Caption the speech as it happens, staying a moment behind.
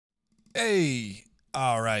Hey,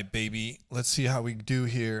 all right, baby. Let's see how we do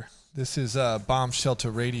here. This is Bomb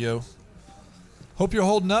Shelter Radio. Hope you're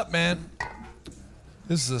holding up, man.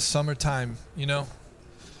 This is the summertime, you know.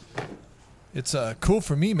 It's cool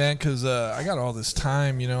for me, man, because I got all this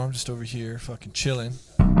time, you know. I'm just over here fucking chilling.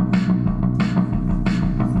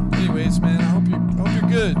 Anyways, man, I hope you're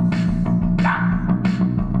good.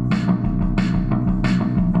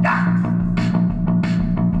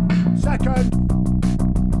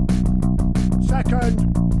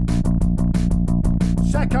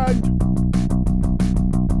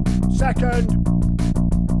 Second.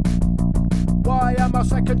 Why am I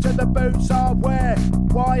second to the boots I wear?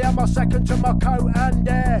 Why am I second to my coat and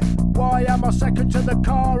hair? Why am I second to the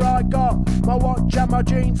car I got? My watch and my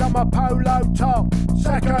jeans and my polo top.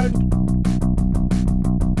 Second.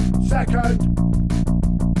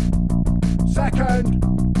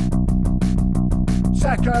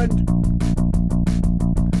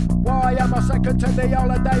 Why am I second to the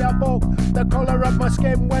holiday I book? The colour of my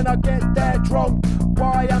skin when I get there drunk.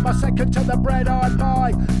 Why am I second to the bread I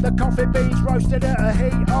buy? The coffee beans roasted at a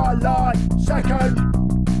heat I like. Second.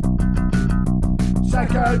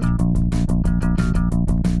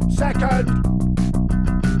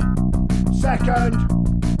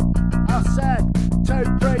 I said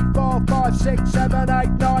 2, 3, 4, 5, 6, 7, 8,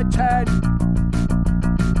 9, 10.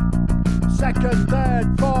 Second,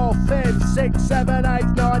 third, fourth, fifth, 6, 7, 8,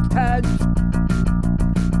 9, 10.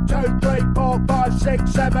 2, 3, 4, 5,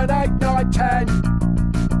 6, 7, 8, 9, 10.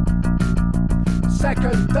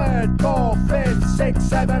 Second, third, fourth, fifth, 6,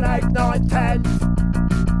 7, 8, 9, 10.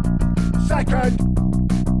 Second.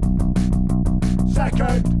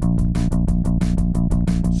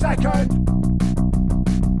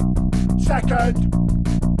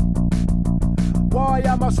 Why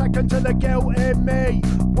am I second to the guilt in me?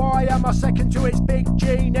 Why am I second to its big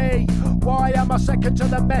genie? Why am I second to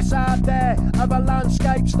the mess out there of a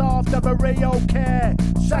landscape starved of a real care?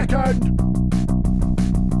 Second.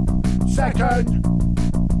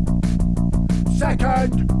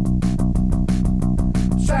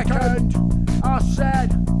 I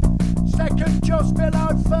said second just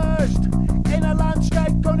below first in a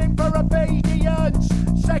landscape gunning for obedience.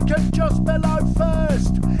 Second just below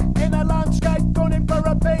first in a landscape gunning for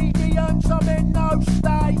obedience. I'm in no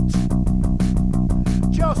state,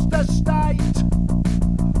 just a state.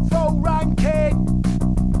 Full ranking.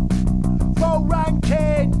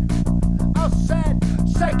 I said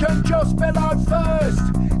second just below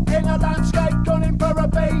first in a landscape gunning for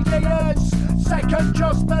obedience. Second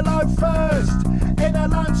just below first in a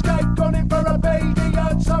landscape gunning for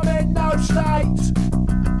obedience. I'm in no state,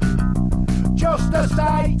 just a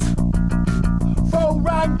state. Full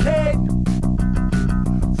ranking.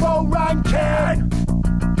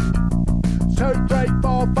 2, 3,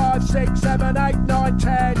 4, 5, 6, 7, 8, 9,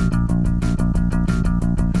 10.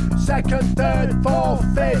 Second, third, fourth,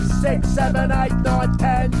 fifth, 6, 7, 8, 9,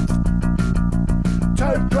 10.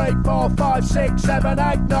 2, 3, 4, 5, 6, 7,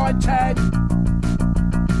 8, 9, 10.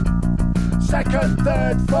 Second,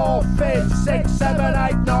 third, fourth, fifth, 6, 7,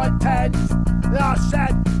 8, 9, 10. I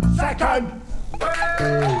said second.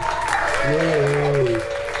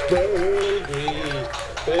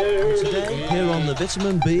 Today, here on the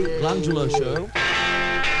Vitamin B Glandular Show.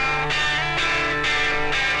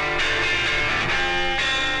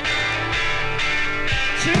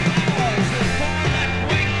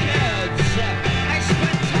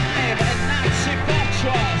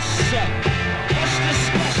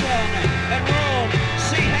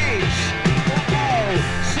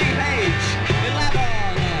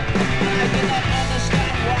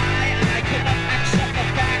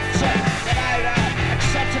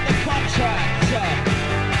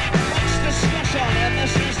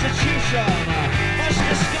 Much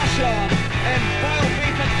discussion in boiled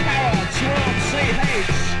beef and carrots. We're on CH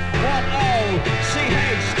 10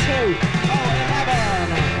 CH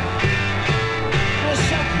 2011. It was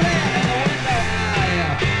so clear in the window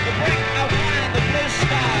eye, the brick outline in the blue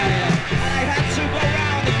sky, and I had to go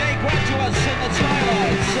round the gay graduates in the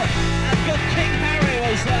toilets, and good King Harry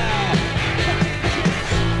was there.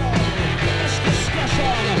 Much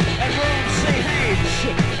discussion in room CH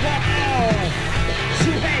 10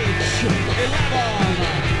 2H 11.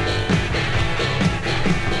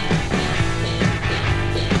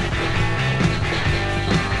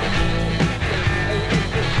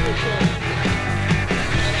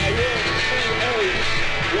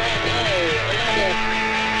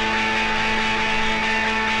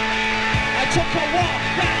 I took a walk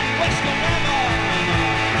down Western Lemon.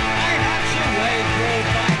 I had to wade through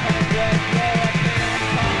 500 European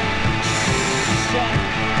punks.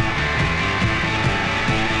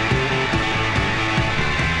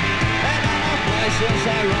 license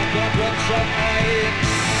I rock up with some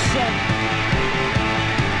ice.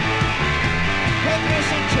 Put me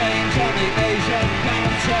some change on the Asian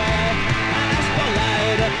counter, and asked for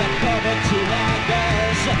light at the cover to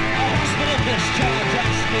lagers. A hospital discharge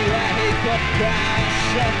asked me where he could crash.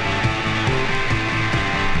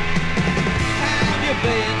 Have you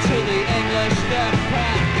been to the English Death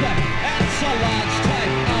Park? It's a large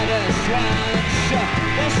type artist ranch.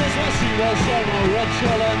 This is where she was on a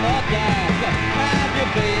ritual in the dark. Have you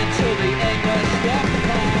been to the English Death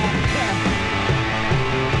Park?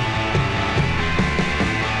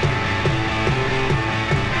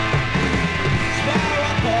 Spare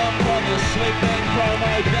a thought for the sleeping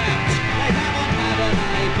promo debt. They haven't had an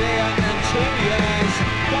idea in 2 years.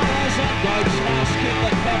 Dollars and goats must keep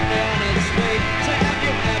the company on its feet. So have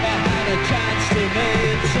you ever had a chance to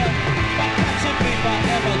meet buckets of people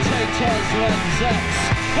imitators lenses?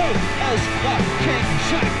 Who is the King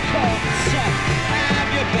Jack Cops? Have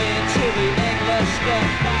you been to the English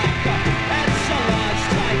Death Park? It's a large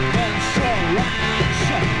type minstrel ranch.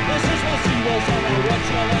 This is what she was on a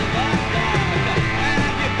ritual in the dark.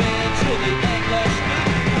 Have you been to the English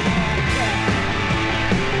Death Park?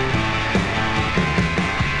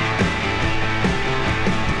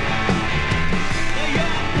 The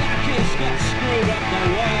young blackies got screwed up the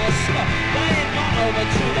worst. They had gone over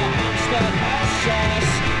to the Hampstead house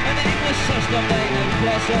sauce. An English system they had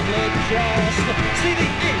pleasantly crossed. See the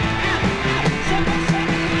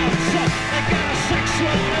they got a sex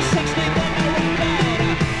thrill on a 16 number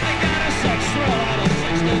record. They got a sex thrill on a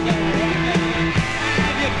 16 number record.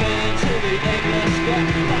 Have you been to the English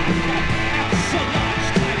Death Park? It's a large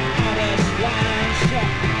type artist ranch.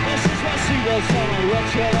 This is where she was on a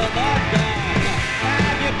ritual in the dark.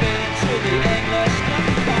 Have you been to the English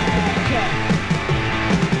Death Park?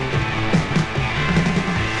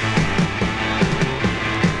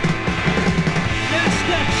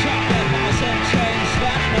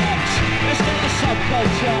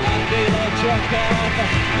 Subculture and dealer jerk off.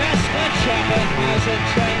 Yes, the traffic hasn't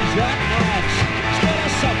changed that much. Still a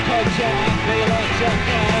subculture and dealer jerk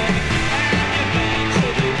off. Have you been to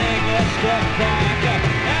the English Death Park?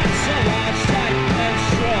 It's a large type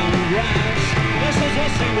minstrel ranch. This is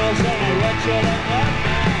what she was on a ritual in the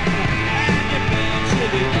dark. Have you been to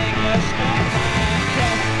the English Death Park?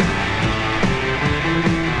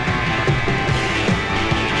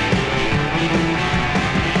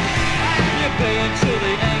 Been to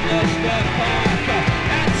the English Death Park.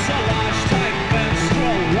 It's a large type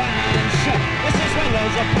minstrel ranch. This is where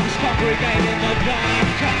loads of punks congregate in the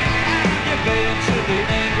dark. Have you been to the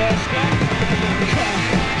English Death Park?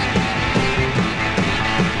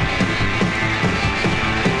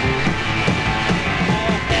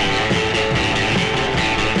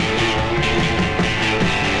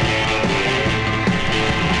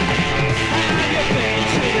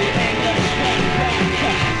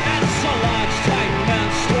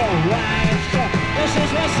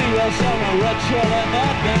 Was on a ritual in the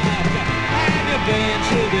dark. Have you been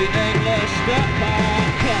to the English Death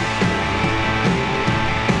Park?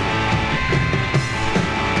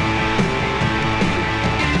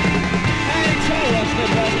 They told us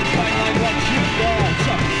that wasn't quite like what you thought.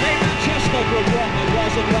 They Manchester group rock that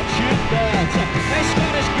wasn't what you thought. They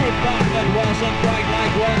Scottish group rock that wasn't quite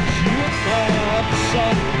like what you thought.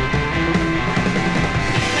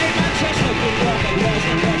 Manchester group rock that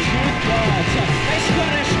wasn't what you thought. They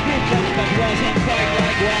Scottish group rock that wasn't quite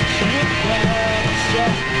like what you thought.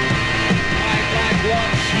 Quite like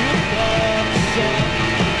what you thought.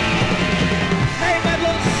 Hey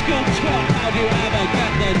Midland School Talk, how do you ever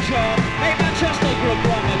get the job? Hey Manchester group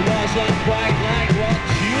rock that wasn't quite like what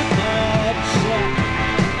you thought.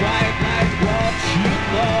 Quite like what you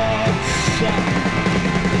thought.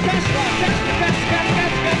 Guess what?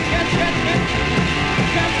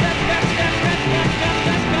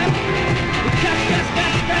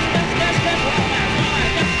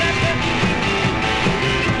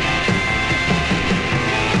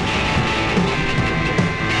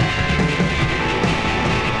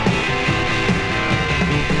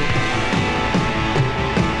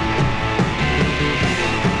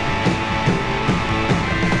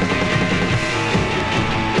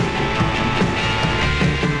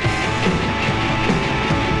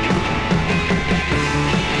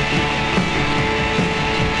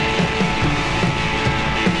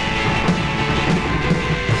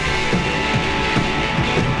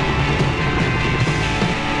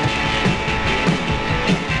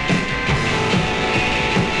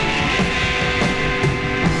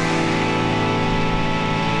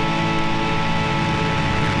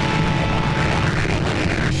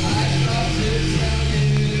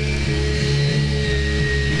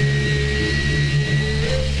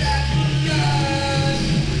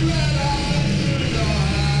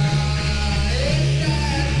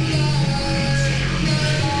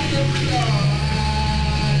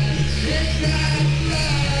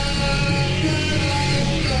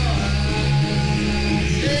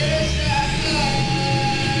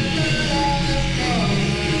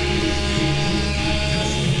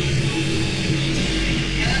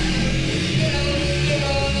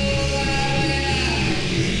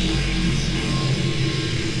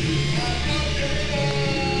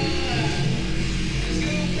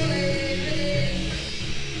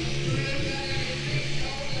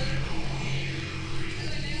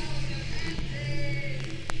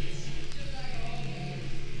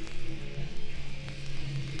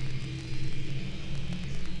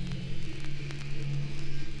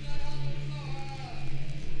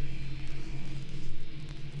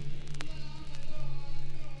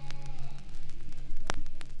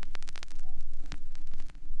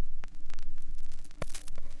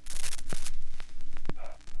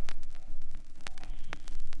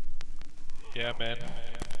 Yeah, man.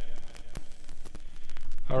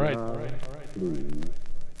 All right. Please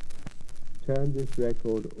turn this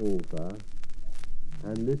record over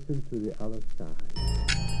and listen to the other side.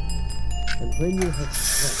 And when you have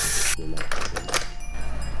practiced the lesson,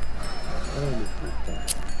 earnestly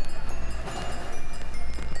start.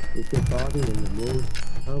 With your body in the most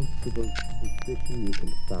comfortable position you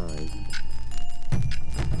can find.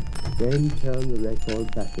 Then turn the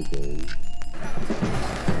record back again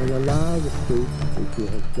and allow the truth which you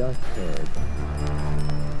have just heard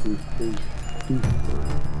to sink deeply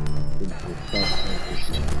into the subconscious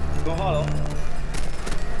mind. Go hollow.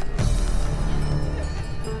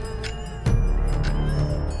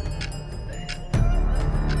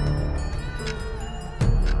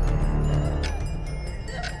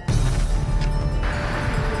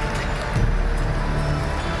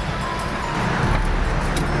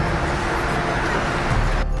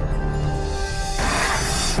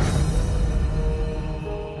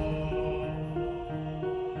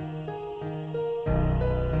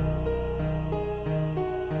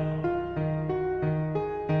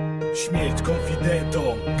 Śmierć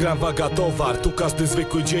konfidentom, gram waga towar. Tu każdy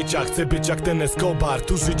zwykły dzieciak chce być jak ten Escobar.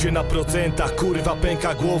 Tu życie na procentach, kurwa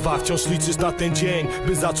pęka głowa. Wciąż liczysz na ten dzień,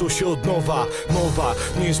 by zaczął się od nowa. Mowa,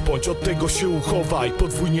 nie bądź, od tego się uchowaj.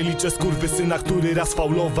 Podwójnie liczę skurwysyna, który raz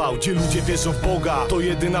faulował. Gdzie ludzie wierzą w Boga, to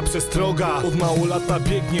jedyna przestroga. Od mało lata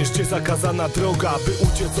biegniesz, gdzie zakazana droga, by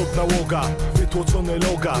uciec od nałoga. Wytłoczone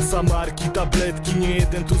loga, samarki, tabletki. Nie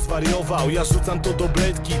jeden tu zwariował, ja rzucam to do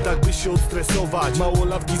bledki, tak by się odstresować.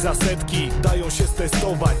 Małolatki za setki, dają się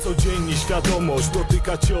stestować. Codziennie świadomość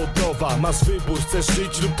dotyka cię od nowa. Masz wybór, chcesz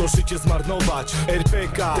żyć lub to życie zmarnować.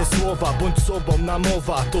 RPK, te słowa, bądź sobą,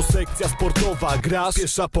 namowa. To sekcja sportowa, grasz,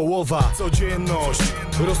 pierwsza połowa. Codzienność,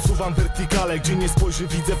 rozsuwam wertykale. Gdzie nie spojrzy,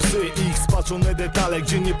 widzę psy i ich spaczone detale.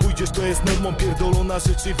 Gdzie nie pójdziesz, to jest normą pierdolona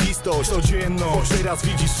rzeczywistość. Codzienność, teraz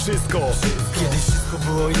widzisz wszystko. Kiedyś wszystko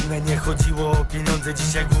było inne, nie chodziło o pieniądze.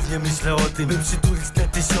 Dzisiaj głównie myślę o tym, by przytulić te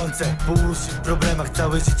tysiące. Po uszy w problemach,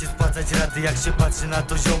 całe życie spłacać raty. Jak się patrzy na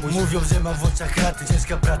to ziomuś, mówią, że mam w oczach kraty.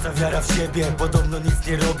 Ciężka praca, wiara w siebie, podobno nic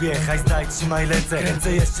nie robię. Hajs daj, trzymaj lecę,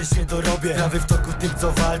 ręce jeszcze się dorobię. Sprawy w toku tym,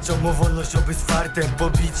 co walczą o wolność, oby z fartem.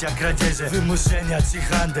 Pobicia, kradzieże, wymuszenia czy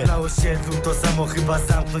handel. Na osiedlu to samo chyba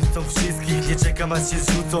zamknąć chcą wszystkich. Nie czekam aż się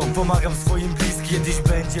zrzucą, pomagam swoim bliskim. Kiedyś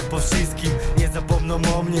będzie po wszystkim, nie zapomną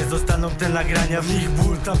o mnie. Zostaną te nagrania, w nich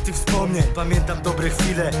ból tamtych wspomnień. Pamiętam dobre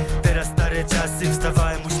chwile, teraz stare czasy.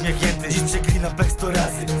 Wstawałem uśmiechnięty, dziś przeklinam pech 100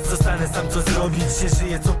 razy. Zostanę sam, co zrobić, się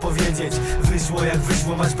żyje, co powiedzieć. Wyszło jak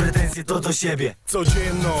wyszło, masz pretensje, to do siebie.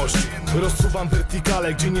 Codzienność, rozsuwam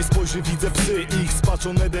wertykale. Gdzie nie spojrzy, widzę psy i ich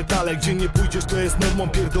spaczone detale. Gdzie nie pójdziesz, to jest normą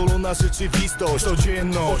pierdolona rzeczywistość.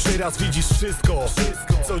 Codzienność, teraz widzisz wszystko.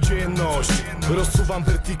 Codzienność, rozsuwam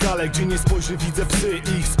wertykale. Gdzie nie spojrzy, widzę psy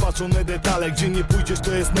i ich spaczone detale. Gdzie nie pójdziesz,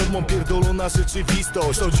 to jest normą pierdolona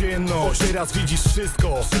rzeczywistość. Codzienność, teraz widzisz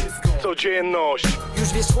wszystko. Codzienność.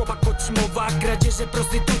 Już wiesz, chłopak podsumowa, kradzieże,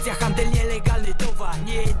 prostytucja, handel, nielegalny towar.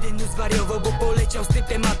 Nie jedyny zwariował, bo poleciał z tym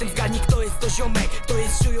tematem. Zgadnij, kto jest to ziomek, kto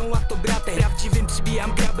jest szują, a kto bratem. Prawdziwym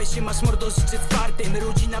przybijam grabę, się masz mordo, życzę czwartym.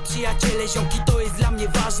 Rodzina, przyjaciele, ziomki, to jest dla mnie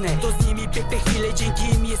ważne. To z nimi piękne chwile,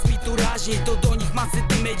 dzięki im jest mi tu raźniej. To do nich mam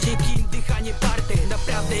setymę, dzięki im dychanie parte.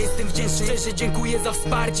 Naprawdę jestem wdzięczny, szczerze dziękuję za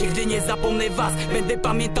wsparcie. Gdy nie zapomnę was, będę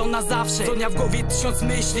pamiętał na zawsze. Co dnia w głowie 1000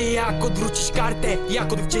 myśli, jak odwrócić kartę.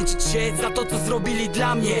 Jak odwdzięczyć się za to, co zrobili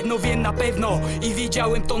dla mnie. Jedno wiem na pewno i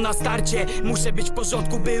wiedziałem to na starcie. Muszę być w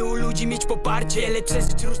porządku, by u ludzi mieć poparcie. Lecz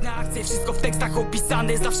przeżyć różne akcje, wszystko w tekstach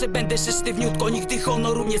opisane. Zawsze będę sztywniutko, nigdy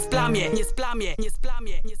honoru nie splamię. Nie splamię, nie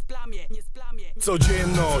splamię, nie splamię, nie splamię.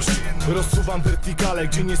 Codzienność, rozsuwam wertykale.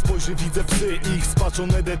 Gdzie nie spojrzy, widzę psy i ich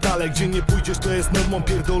spaczone detale. Gdzie nie pójdziesz, to jest normą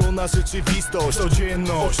pierdolona rzeczywistość.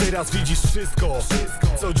 Codzienność, teraz widzisz wszystko.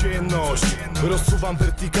 Codzienność, rozsuwam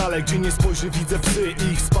wertykale. Gdzie nie spojrzy, widzę psy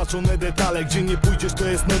i ich spaczone detale. Gdzie nie pójdziesz, to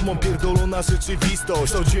jest normą pierdolona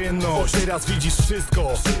rzeczywistość. Codzienność, teraz widzisz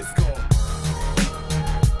wszystko.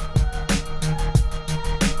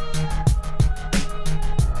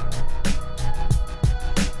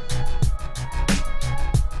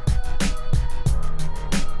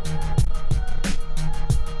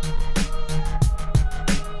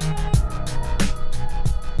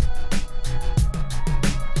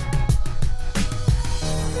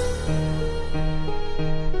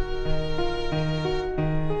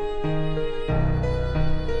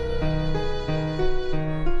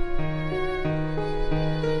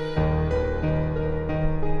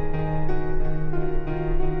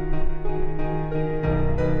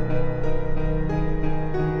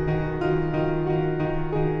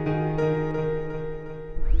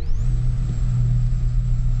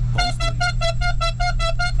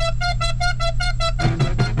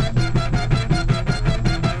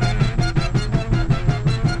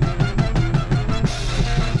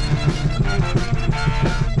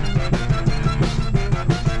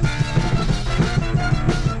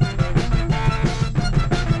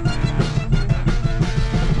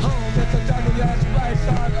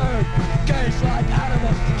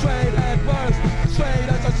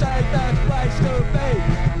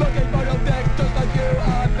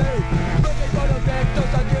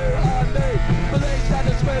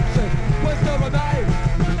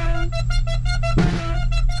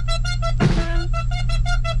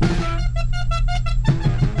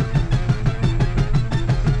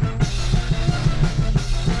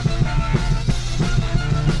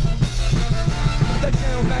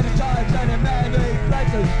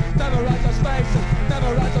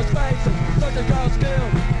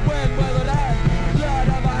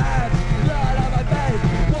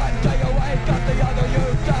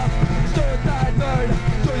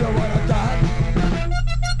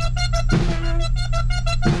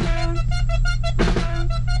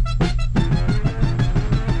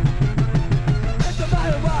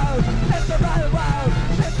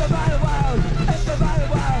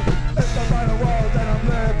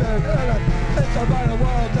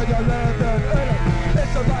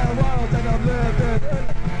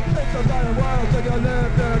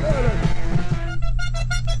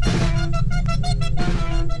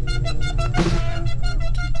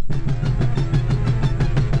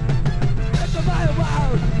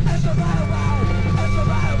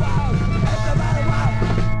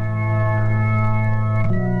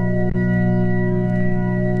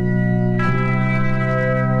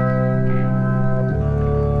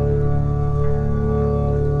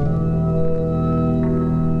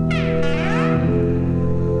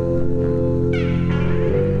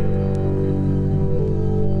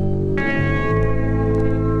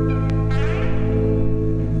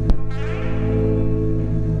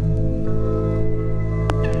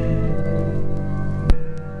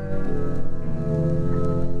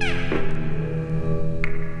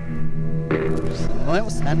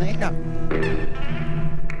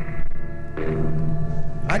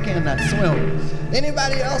 I cannot swim.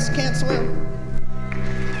 Anybody else can't swim?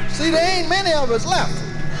 See, there ain't many of us left.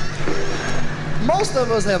 Most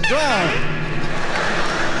of us have drowned.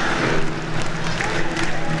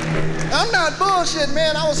 I'm not bullshitting,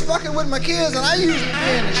 man. I was fucking with my kids, and I usually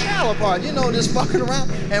be in the shallow part, you know, just fucking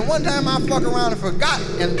around. And one time I fucked around and forgot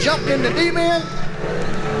and jumped in the deep end.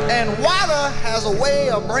 And water has a way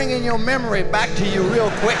of bringing your memory back to you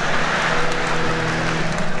real quick.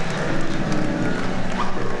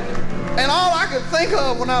 And all I could think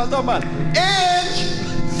of when I was talking about edge,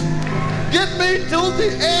 get me to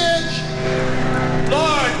the edge,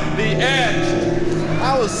 Lord, the edge.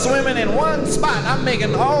 I was swimming in one spot. I'm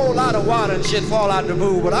making a whole lot of water and shit fall out the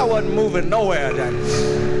pool, but I wasn't moving nowhere.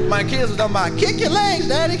 My kids was talking about, kick your legs,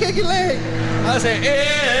 Daddy, kick your legs. I said,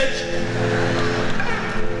 edge.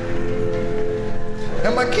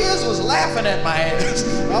 And my kids was laughing at my ass.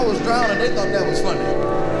 I was drowning. They thought that was funny.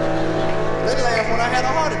 They laughed when I had a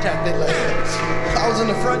heart attack. They laughed. I was in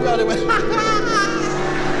the front yard. They went, I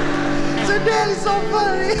said, Daddy's so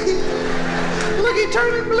funny. Look, he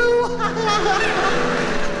turning blue.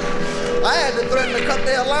 I had to threaten to cut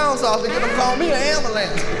their allowance off to get them to call me an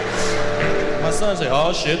ambulance. My son said,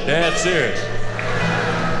 oh shit, Dad's serious.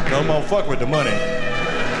 No more fuck with the money.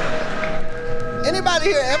 Anybody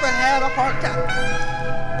here ever had a heart attack?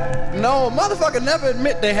 No, a motherfucker never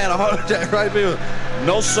admit they had a heart attack, right, Bill?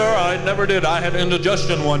 No, sir, I never did. I had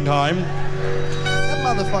indigestion one time. That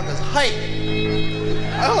motherfucker's hype.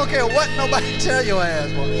 I don't care what nobody tell your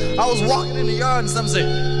ass, boy. I was walking in the yard and something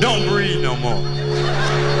said, don't breathe no more.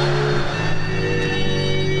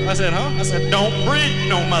 I said, huh? I said, don't breathe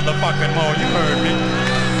no motherfucking more. You heard me.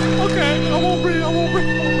 Okay, I won't breathe, I won't breathe,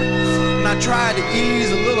 I won't breathe. And I tried to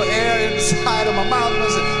ease a little air inside of my mouth and I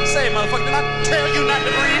said, say, motherfucker, did I tell you not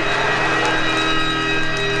to breathe?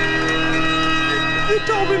 You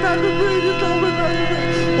told me not to breathe, you told me not to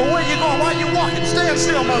breathe. But where you going? Why you walking? Stand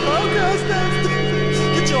still, motherfucker. Okay, I'll stand still.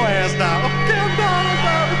 Get your ass down. Okay, I'm down.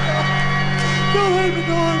 Don't hurt me,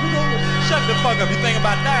 don't hurt me, don't hurt me. Shut the fuck up. You think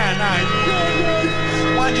about dying now.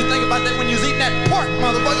 Yeah. Why did you think about that when you was eating that pork,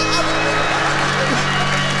 motherfucker? I was thinking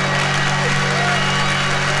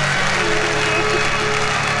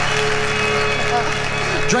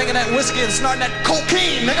about drinking that whiskey and snorting that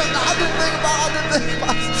cocaine, nigga. I didn't think about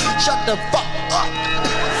Shut the fuck up.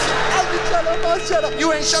 Shut up.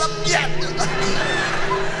 You ain't shut up yet.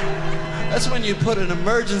 That's when you put an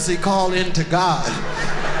emergency call into God.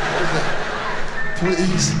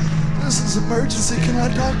 Please, this is emergency. Can I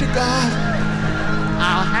talk to God?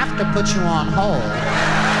 I'll have to put you on hold.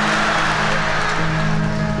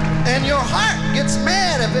 And your heart gets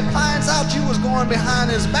mad if it finds out you was going behind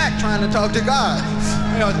his back trying to talk to God.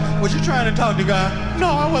 You know, was you trying to talk to God? No,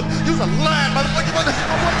 I wasn't. You was a lying motherfucker.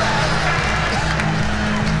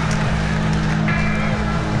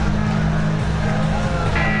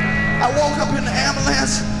 I woke up in the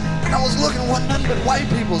ambulance and I was looking at nothing but white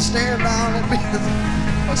people staring down at me.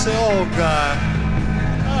 I said, oh God,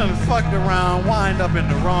 I done fucked around, wind up in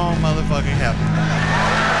the wrong motherfucking heaven.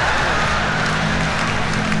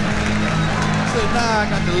 I said, now I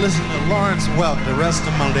got to listen to Lawrence Welk the rest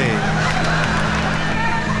of my days.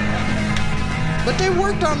 But they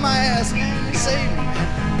worked on my ass, man. They saved me,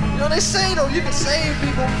 man. You know, they say, though, you can save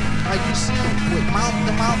people like you see them with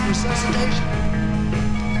mouth-to-mouth resuscitation.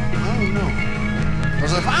 I don't know.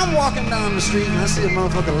 Because if I'm walking down the street and I see a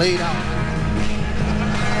motherfucker laid out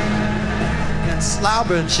and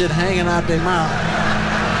slobber and shit hanging out their mouth,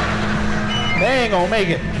 they ain't gonna make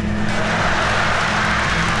it.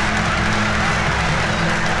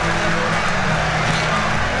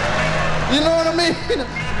 You know what I mean?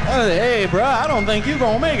 I say, hey, bro, I don't think you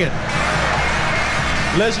gonna make it.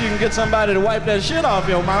 Unless you can get somebody to wipe that shit off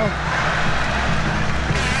your mouth.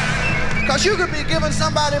 Because you could be giving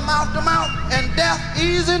somebody mouth to mouth and death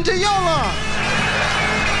ease into your lungs.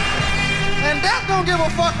 And death don't give a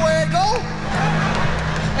fuck where it go.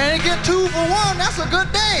 And it get 2 for 1, that's a good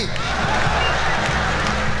day.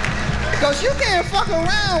 Because you can't fuck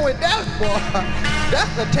around with death, boy.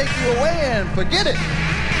 Death will take you away and forget it.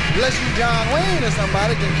 Unless you John Wayne or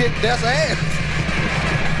somebody can kick death's ass.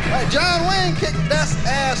 Right, John Wayne kicked death's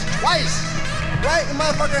ass twice. Right, the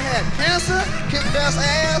motherfucker had cancer, kicked death's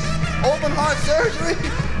ass, open heart surgery.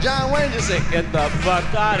 John Wayne just said, get the fuck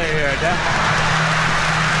out of here, Death.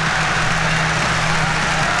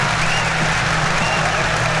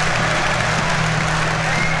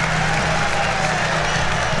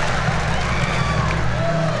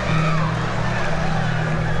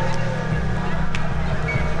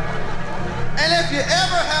 And if you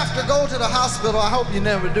ever have have to go to the hospital, I hope you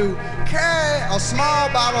never do, carry a small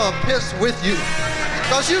bottle of piss with you.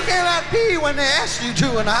 Because you cannot pee when they ask you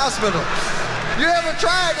to in the hospital. You ever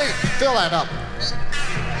tried to fill that up?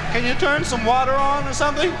 Can you turn some water on or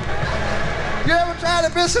something? You ever tried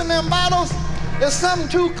to piss in them bottles? There's something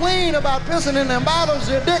too clean about pissing in them bottles.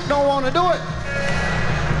 Your dick don't want to do it.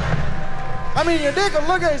 I mean, your dick will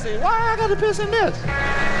look at it and say, why I gotta piss in this?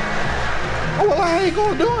 Oh, well, I ain't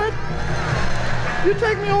gonna do it. You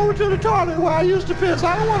take me over to the toilet where I used to piss.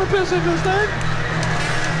 I don't want to piss in this thing.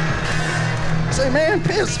 Say, man,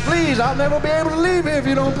 piss, please. I'll never be able to leave here if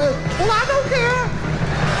you don't piss. Well, I don't care.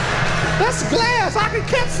 That's glass. I can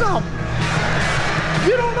catch some.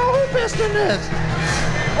 You don't know who pissed in this.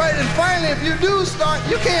 Right, and finally, if you do start,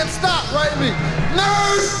 you can't stop, right? Me,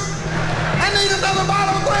 nurse, I need another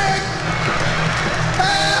bottle, quick.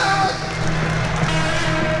 Help!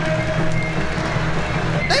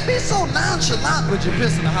 They be so nonchalant with your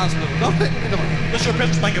piss in the hospital. Don't think me. What's your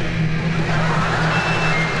piss? Thank you.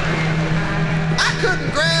 I couldn't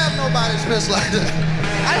grab nobody's piss like that.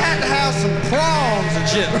 I had to have some prongs and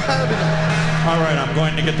shit. All right, I'm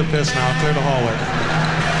going to get the piss now. Clear the hallway.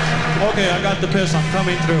 Okay, I got the piss. I'm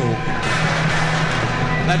coming through.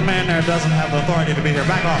 That man there doesn't have the authority to be here.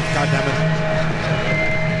 Back off, goddammit.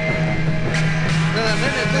 And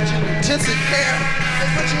then they put you in intensive care. They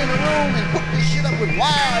put you in a room and hook this shit up with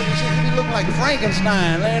wires and shit. You be looking like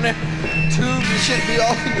Frankenstein laying there. Tubes and shit be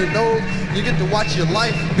all in your nose. You get to watch your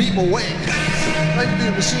life beep away. Right through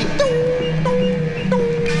the machine.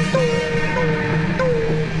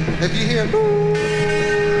 If you hear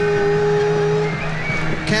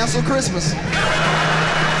cancel Christmas.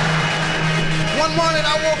 One morning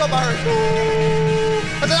I woke up, I heard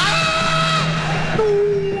I said, ah!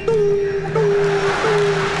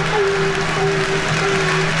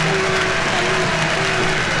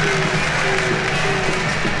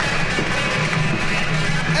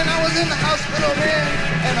 And I was in the hospital then,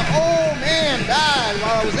 and an old man died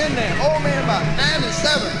while I was in there. Old man about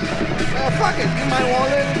 97. Well, fuck it, you might want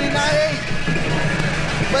to live to be 98.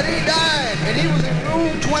 But he died, and he was in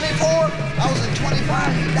room 24. I was in 25.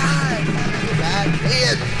 He died. He died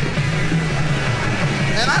dead.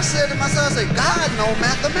 And I said to myself, I said, God knows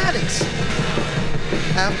mathematics.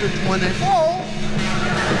 After 24,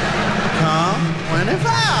 come 25.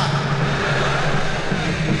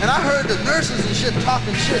 And I heard the nurses and shit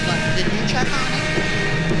talking shit like, did you check on him?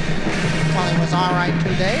 Well, he was all right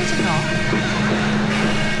 2 days ago.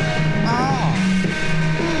 Oh.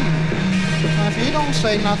 If he don't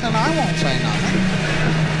say nothing, I won't say nothing.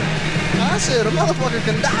 And I said, a motherfucker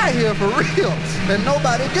can die here for real, and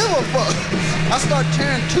nobody give a fuck. I start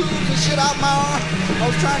tearing tubes and shit out my arm. I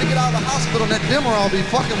was trying to get out of the hospital, and that Demerol be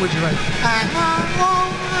fucking with you right.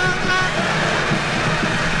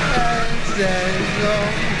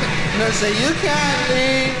 Nurse say, you can't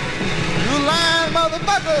leave. You lying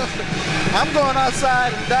motherfucker. I'm going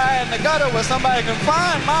outside and die in the gutter where somebody can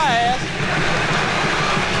find my ass.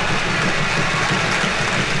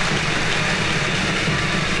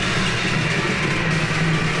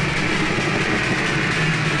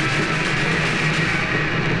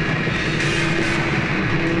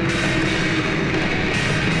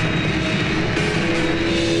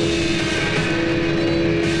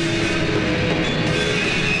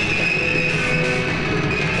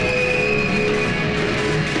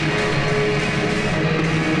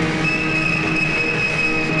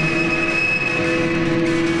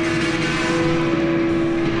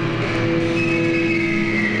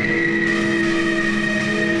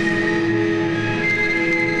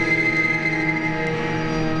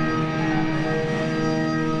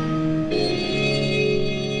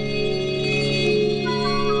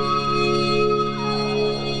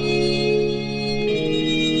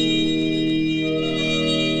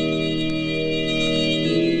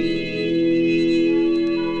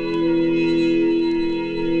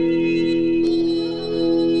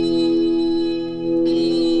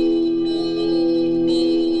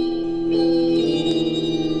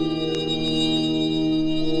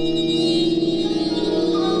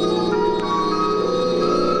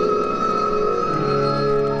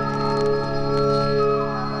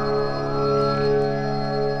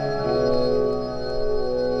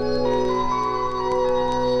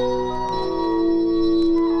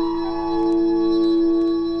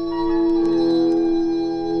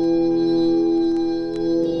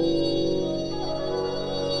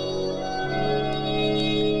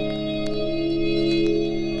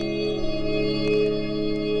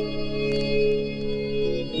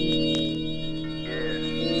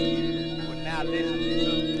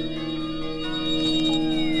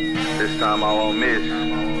 This time I won't miss.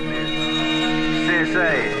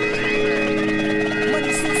 Sensei.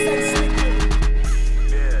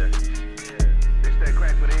 This that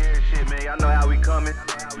crack for the ear shit, man. Y'all know how we coming.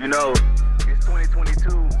 You know, it's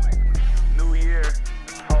 2022, new year,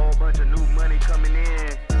 whole bunch of new money coming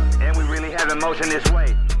in, and we really having motion this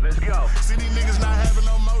way. Let's go. See these niggas not having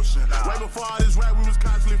no motion. Way before all this rap, we was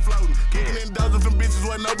constantly floating. Kicking in dozens from bitches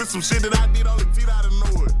wasn't open. Some shit that I did on the teeth, I done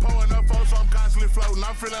know it. Pouring up folks, so I'm constantly floating.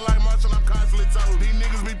 I'm feeling like Marshall, I'm constantly told. These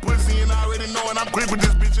niggas be pussy and already knowing I'm quick with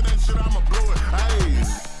this bitch and that shit, I'ma blow it. Hey.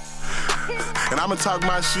 And I'ma talk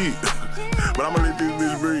my shit, but I'ma let this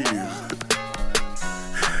bitch breathe.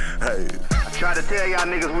 Hey. Try to tell y'all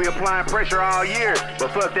niggas we applying pressure all year,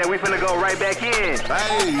 but fuck that, we finna go right back in.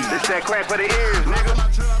 Hey. This that crack for the ears, nigga. My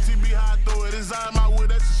trail, I'm TB how I throw it. Inside my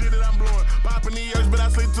wood, that's the shit that I'm blowing. Popping the ears, but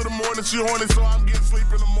I sleep till the morning. She horny, so I'm getting sleep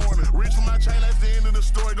in the morning. Reach for my chain, that's the end of the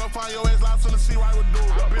story. Go find your ass lost in the sea right with door.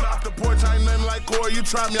 Been off the porch, I ain't nothing like Corey. You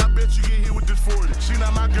try me, I bet you get hit with this 40. She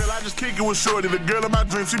not my girl, I just kick it with shorty. The girl of my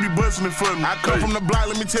dreams, she be busting it for me. I come from the block,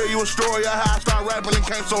 let me tell you a story of how I started rapping and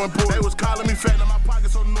came so important. They was calling me fat, now my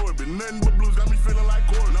pockets so Norbit. Nothing but blues, got me feeling like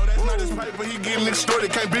Corey. No, that's not his paper, he getting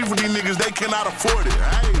extorted. Can't beef with these niggas, they cannot afford it.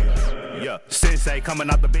 Hey. Yeah, Sensei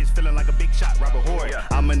coming out the bitch feeling like a big shot, Robert Horry. Yeah.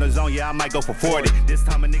 I'm in the zone, yeah, I might go for 40. This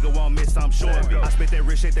time a nigga won't miss, I'm sure of it. I spit that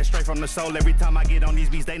real shit that straight from the soul. Every time I get on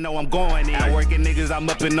these beats, they know I'm going in. I working niggas, I'm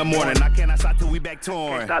up in the morning. I cannot stop till we back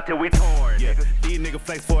touring. Stop till we touring. Yeah, these niggas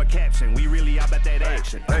flex for a caption. We really out about that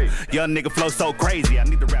action. Young nigga flow so crazy, I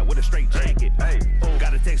need to rap with a straight jacket.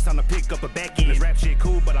 Got a text on the pick up a back end. This rap shit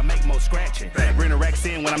cool, but I make more scratching. Bring the racks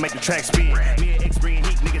in when I make the track spin. Me and X bring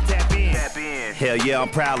heat, nigga tap in. Hell yeah, I'm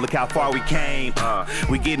proud, look how far we came.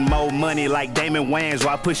 We getting more money like Damon Wayans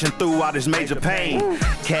while pushing through all this major pain.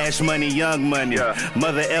 Cash money, young money,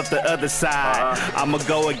 mother F the other side. I'ma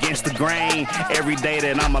go against the grain every day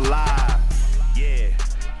that I'm alive. Yeah,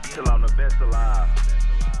 till I'm the best alive.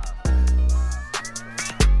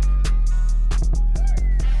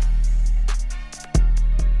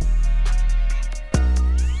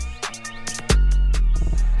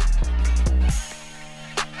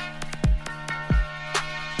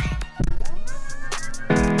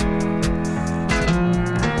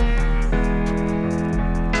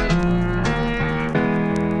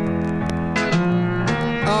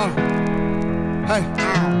 Hey.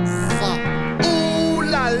 Ooh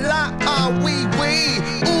la la, ah wee wee.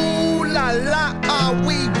 Ooh la la, ah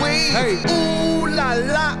wee wee. Hey. Ooh la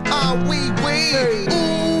la, ah wee wee.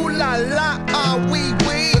 Ooh la la, ah wee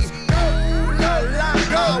wee. Ooh la la,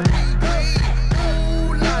 ah wee wee.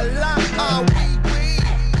 Ooh la la, ah wee wee.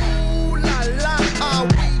 Ooh la la, ah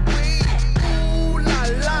wee wee. Ooh la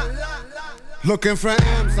la. Looking for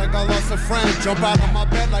M's like I lost a friend. Jump out of my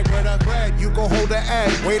bed like where the bread. You go hold the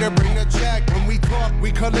egg. Waiter bring the check. When we talk,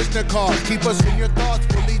 we collision cars. Keep us in your thoughts.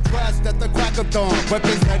 Fully dressed at the crack of dawn.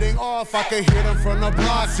 Weapons heading off. I can hear them from the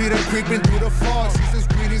block. See them creeping through the fog. Season's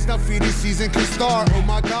greetings, now feeding season can start. Oh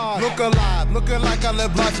my God. Look alive. Looking like I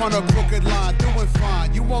live life on a crooked line. Doing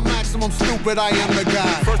fine. You want maximum stupid. I am the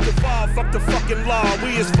guy. First of all, fuck the fucking law.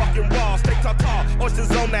 We is fucking raw. Stay tall.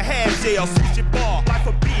 Oysters on the half shell. Sushi bar. Life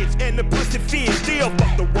a bitch. And the pussy fish. Still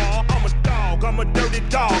fuck the raw. I'm a dog. I'm a dirty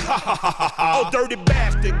dog. Ha ha ha ha ha. Oh, dirty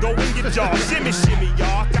bastard. Go in your jaw. Shimmy, shimmy,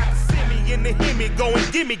 y'all. Got the semi in the hemi. Go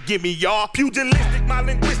and gimme, y'all. Pugilistic, my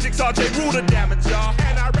linguistics. RJ Ruder damage, y'all.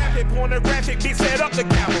 And I rap it, pornographic. Bitch, set up the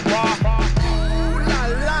camera. Ooh la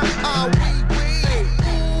la, ah wee wee.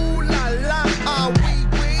 Ooh la la, ah wee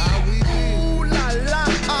wee. Ooh la la,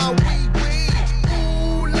 ah wee wee.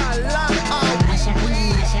 Ooh la la, ah wee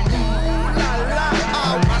wee. Ooh la la,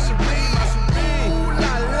 ah wee wee. Ooh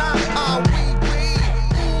la la, ah wee wee.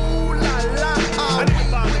 Ooh la la, ah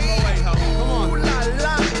wee wee. Ooh la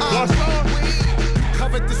la, ah wee wee.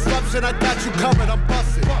 Covered disruption, I got you covered. I'm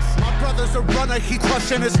busted. My brother's a runner, he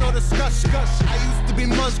crushing. It's no discussion. I used to be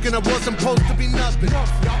Muskin, I wasn't supposed to be nothing. Y'all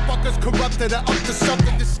fuckers corrupted and up to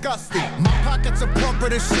something disgusting. My pockets are plumper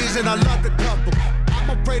this season, I love the couple. I'm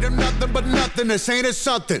afraid of nothing but nothing, this ain't it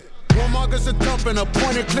something. Warmongers are dumping, a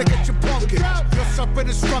point and click at your pumpkin. You're suffering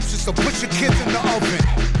disruption, so put your kids in the oven.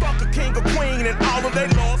 Fuck a king or queen and all of their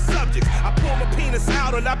lost subjects. I pull my penis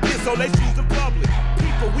out and I piss on they shoes in public.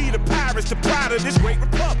 People, we the pirates, the pride of this great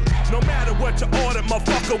republic. No matter what you order,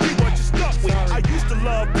 motherfucker, we what you stuck with. I used to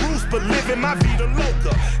love Bruce, but living my vida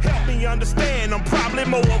loca. Help me understand, I'm probably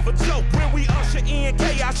more of a joke. When we usher in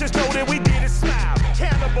chaos, just know that we did it smile.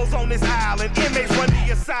 Cannibals on this island, inmates run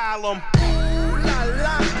the asylum. Ooh la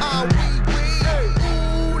la, ah wee wee.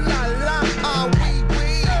 Ooh la la, ah wee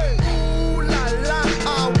wee. Ooh la la,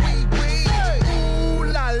 ah wee wee. Ooh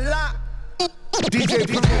la la. DJ.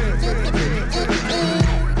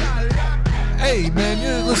 Hey, man,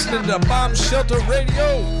 you're listening to Bomb Shelter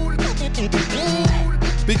Radio.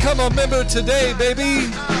 Become a member today, baby.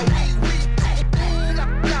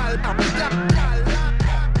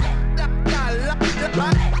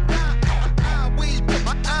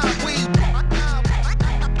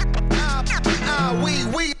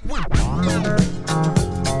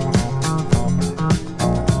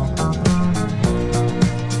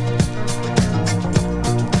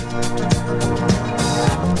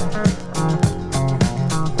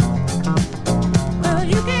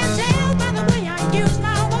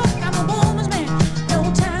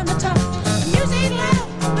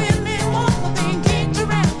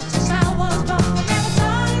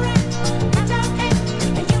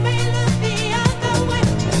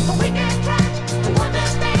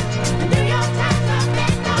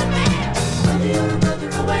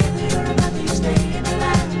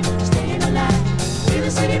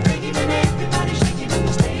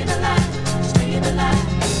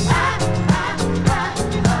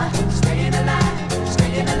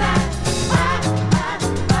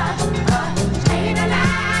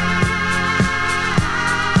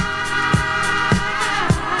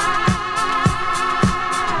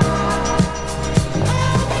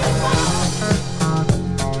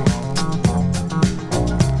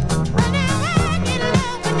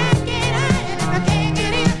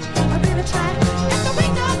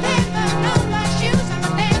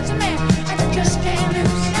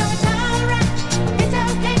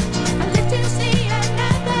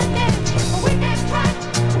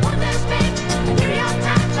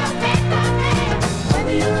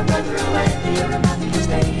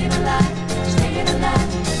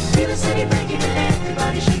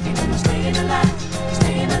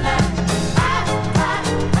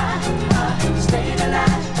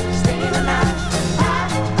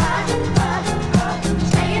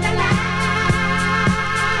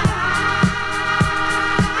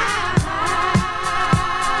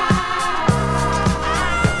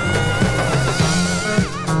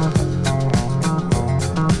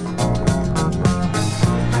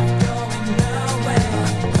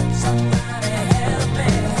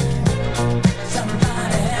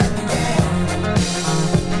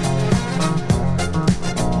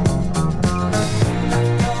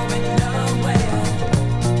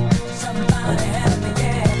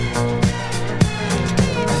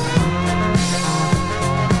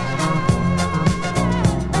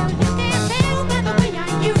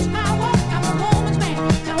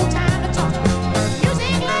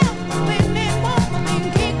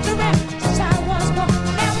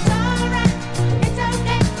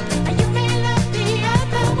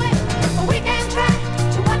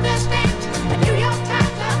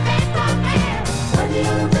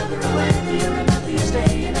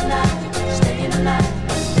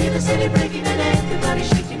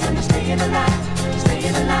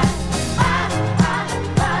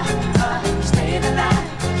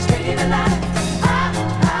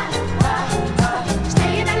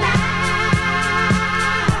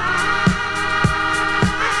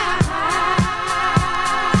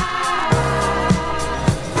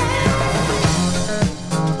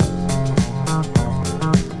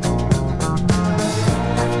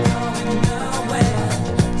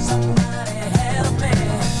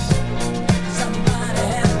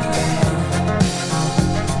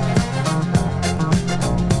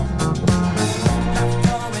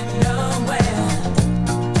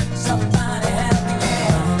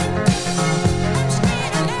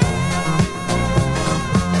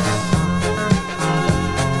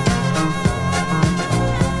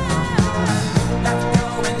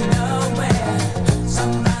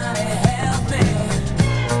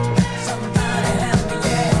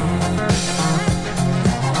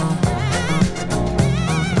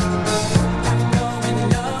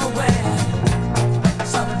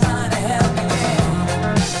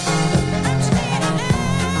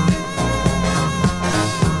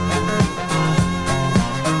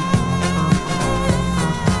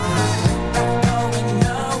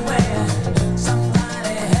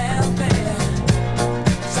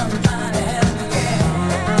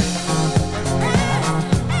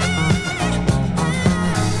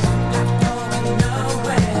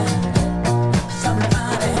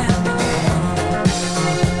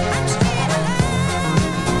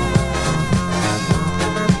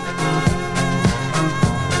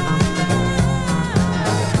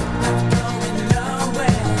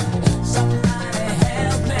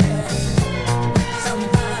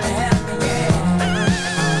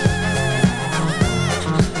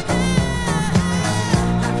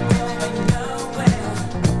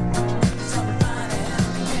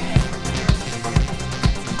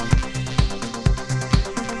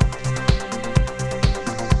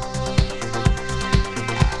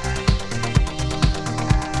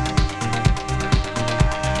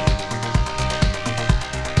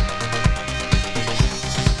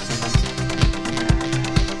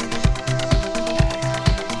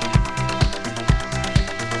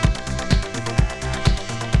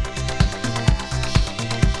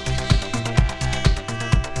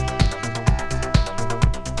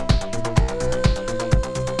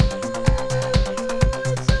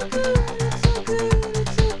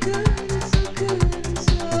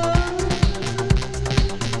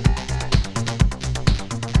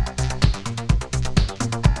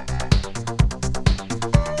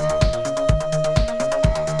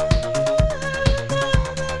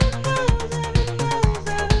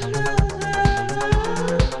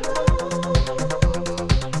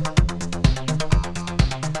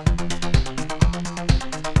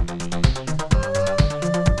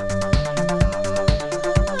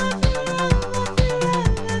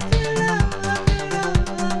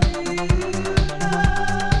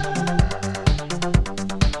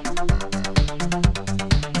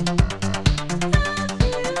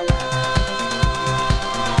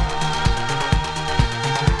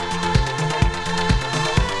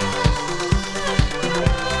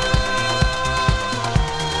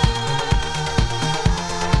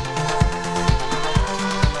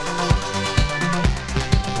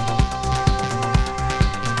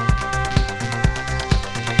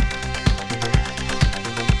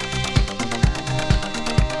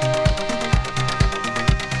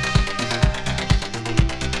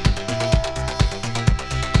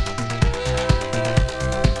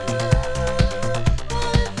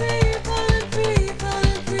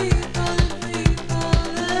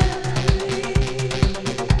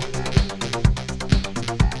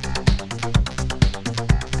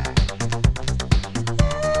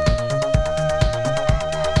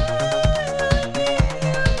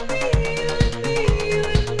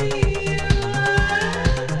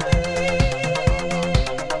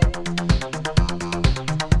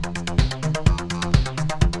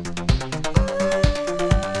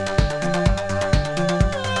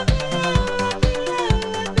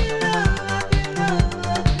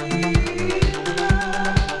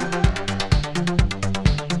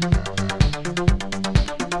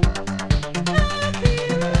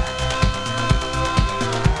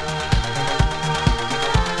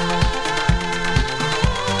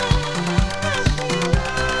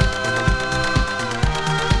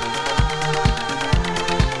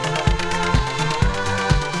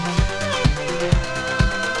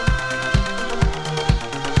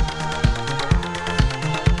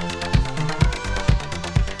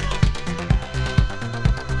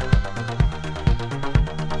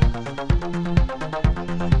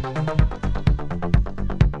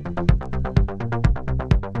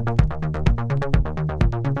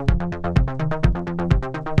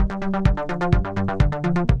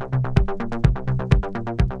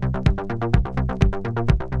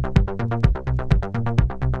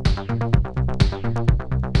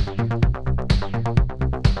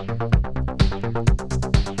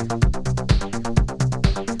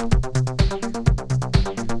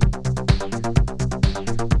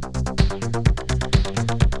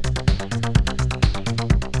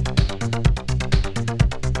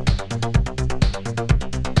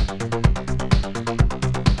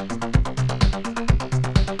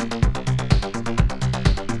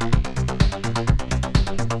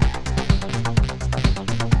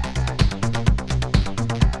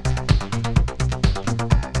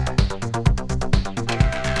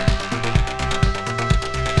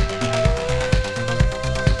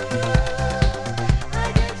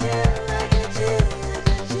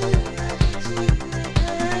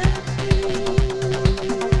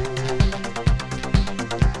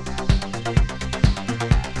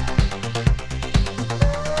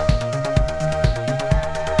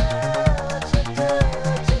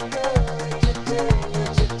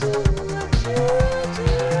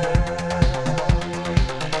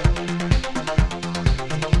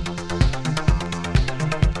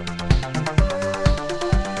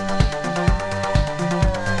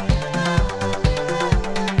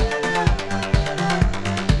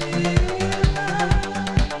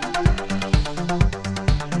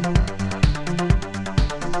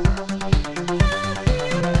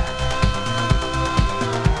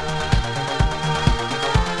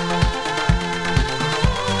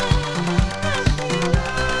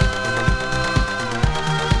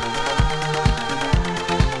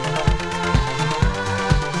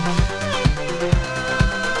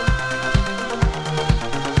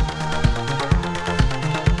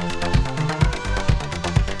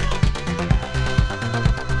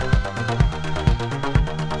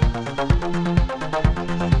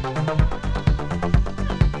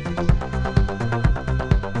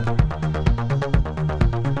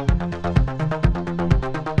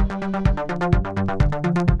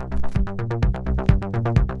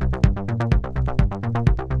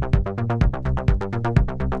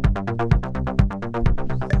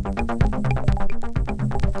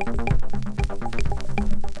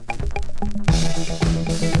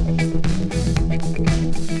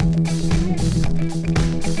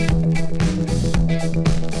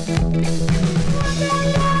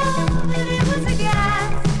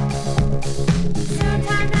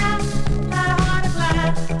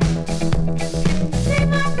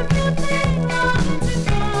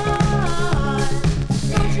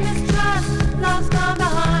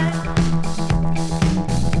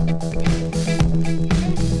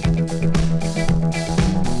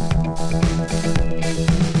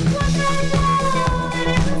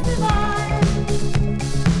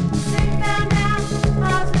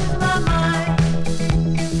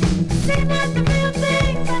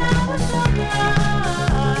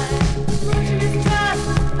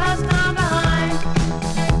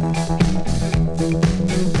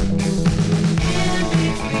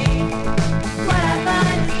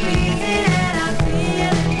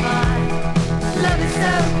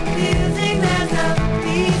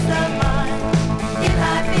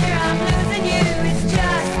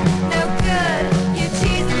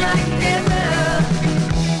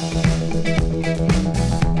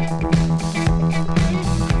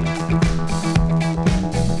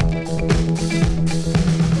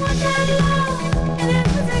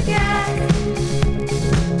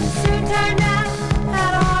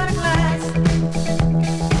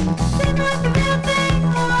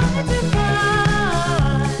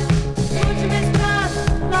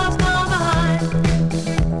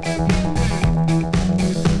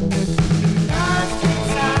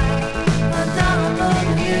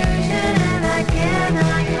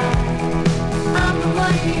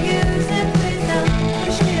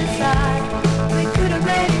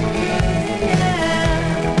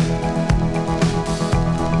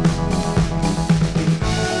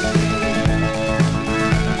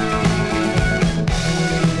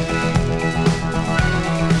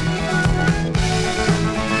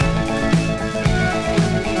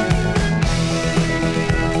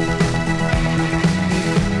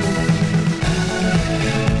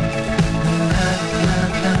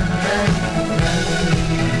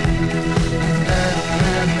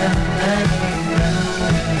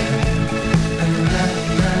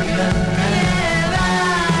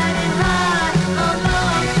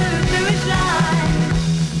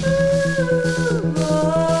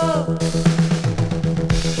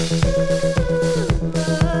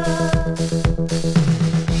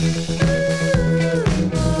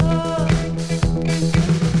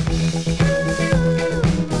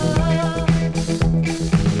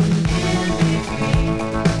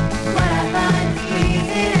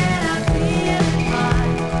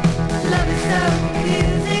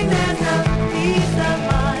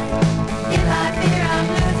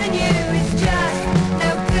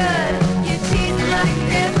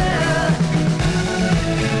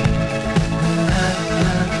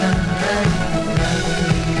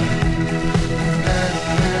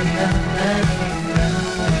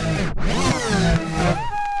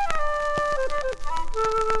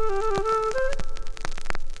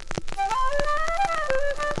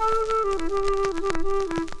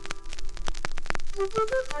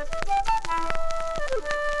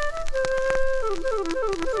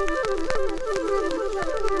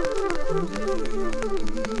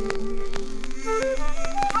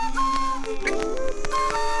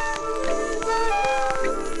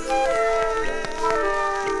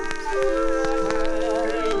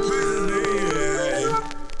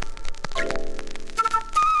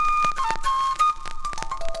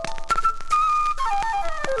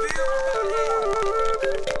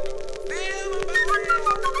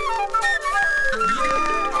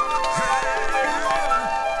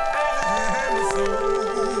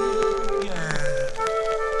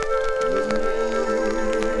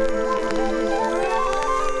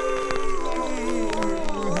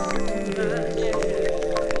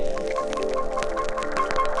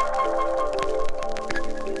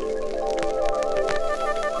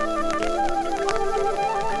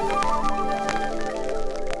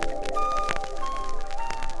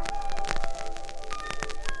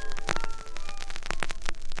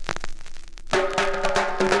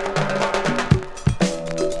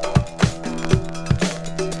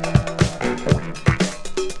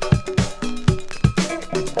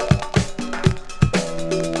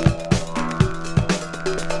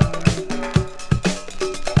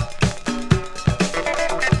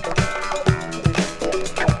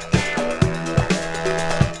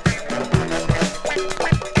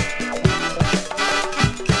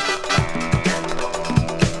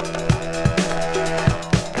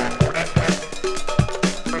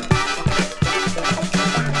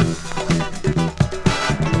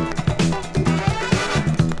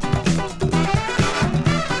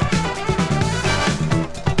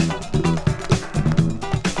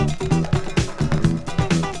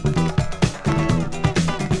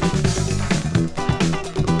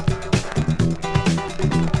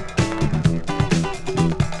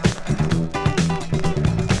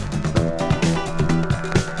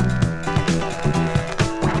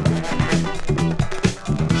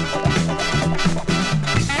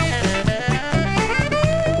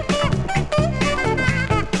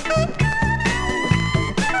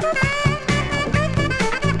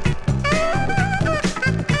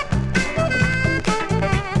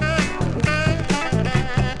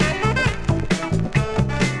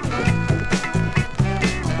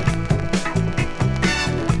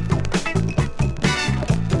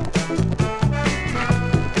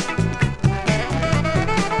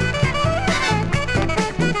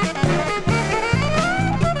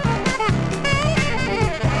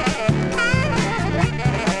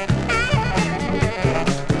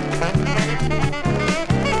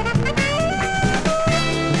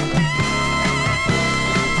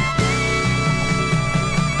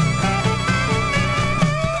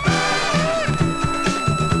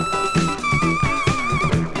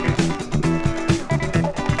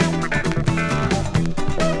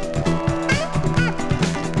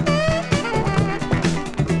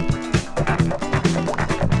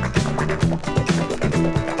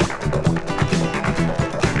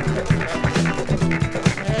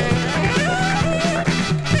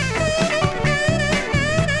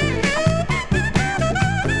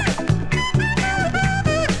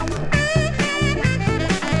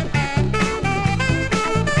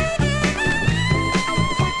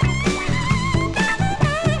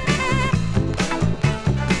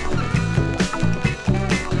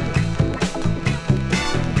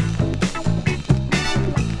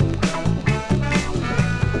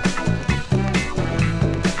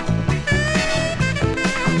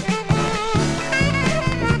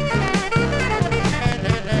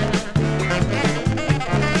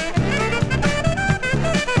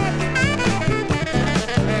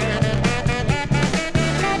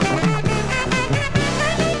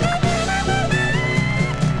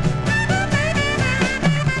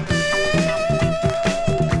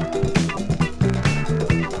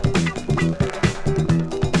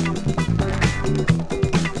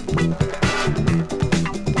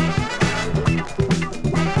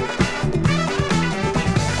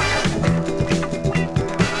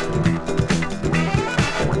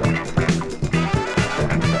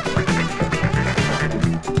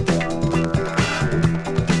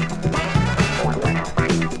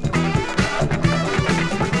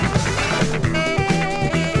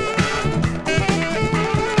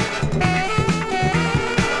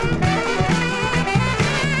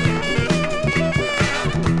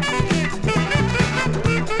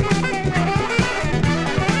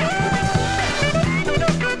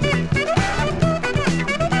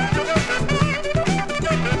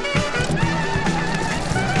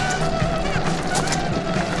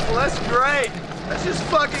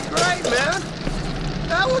 fucking great, man.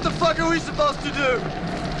 Now what the fuck are we supposed to do?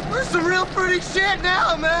 We're some real pretty shit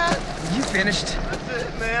now, man. You finished? That's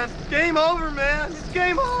it, man. Game over, man. It's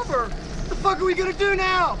game over. What the fuck are we gonna do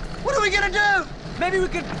now? What are we gonna do? Maybe we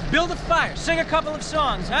could build a fire, sing a couple of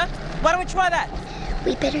songs, huh? Why don't we try that?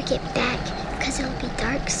 We better get back, because it'll be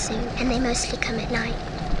dark soon, and they mostly come at night.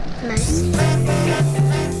 Mostly.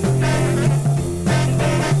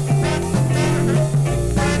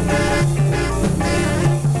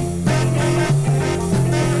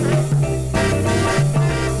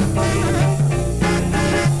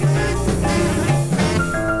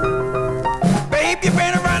 You've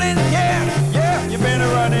been running, yeah, you've been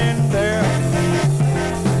running there.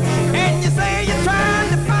 And you say you're trying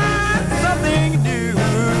to find something new.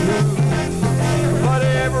 But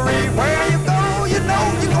everywhere you go, you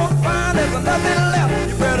know you're gonna find there's nothing left.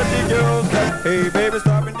 You better dig yourself. Hey, baby,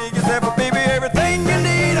 stop and dig yourself, baby, everything you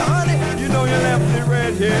need, honey. You know you left it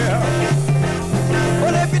right here.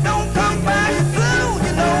 But if you don't come back soon,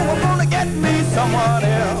 you know I'm gonna get me someone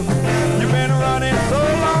else. You've been running so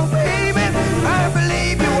long, baby, I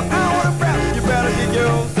believe you were out of breath. You better dig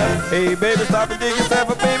yourself. Hey, baby, stop and dig yourself,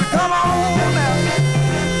 baby, come on now.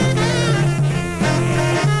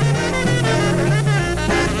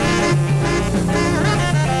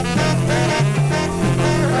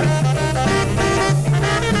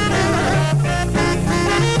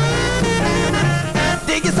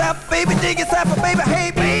 Dig yourself, baby, baby,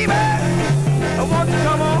 hey, baby, I want you to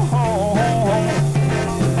come on home.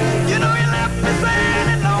 You know you left me sad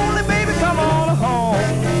and lonely, baby, come on home.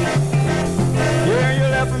 Yeah, you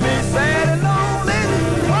left me sad and lonely.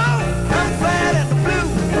 Oh, I'm sad and the blue,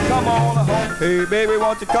 so come on home. Hey, baby,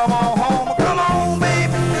 won't you come on home? Come on,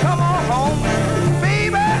 baby, come on home.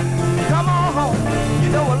 Baby, come on home. You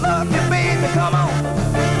know I love you, baby, come on.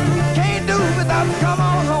 Can't do without you, come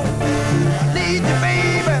on home. Need you,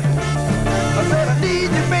 baby. I said I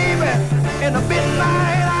need you, baby, in the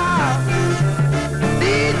midnight hour.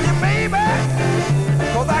 Need you, baby,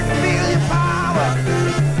 'cause I can feel your power.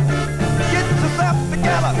 Get yourself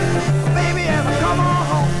together, baby, and come on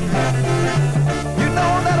home. You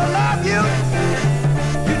know that I love you.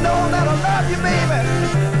 You know that I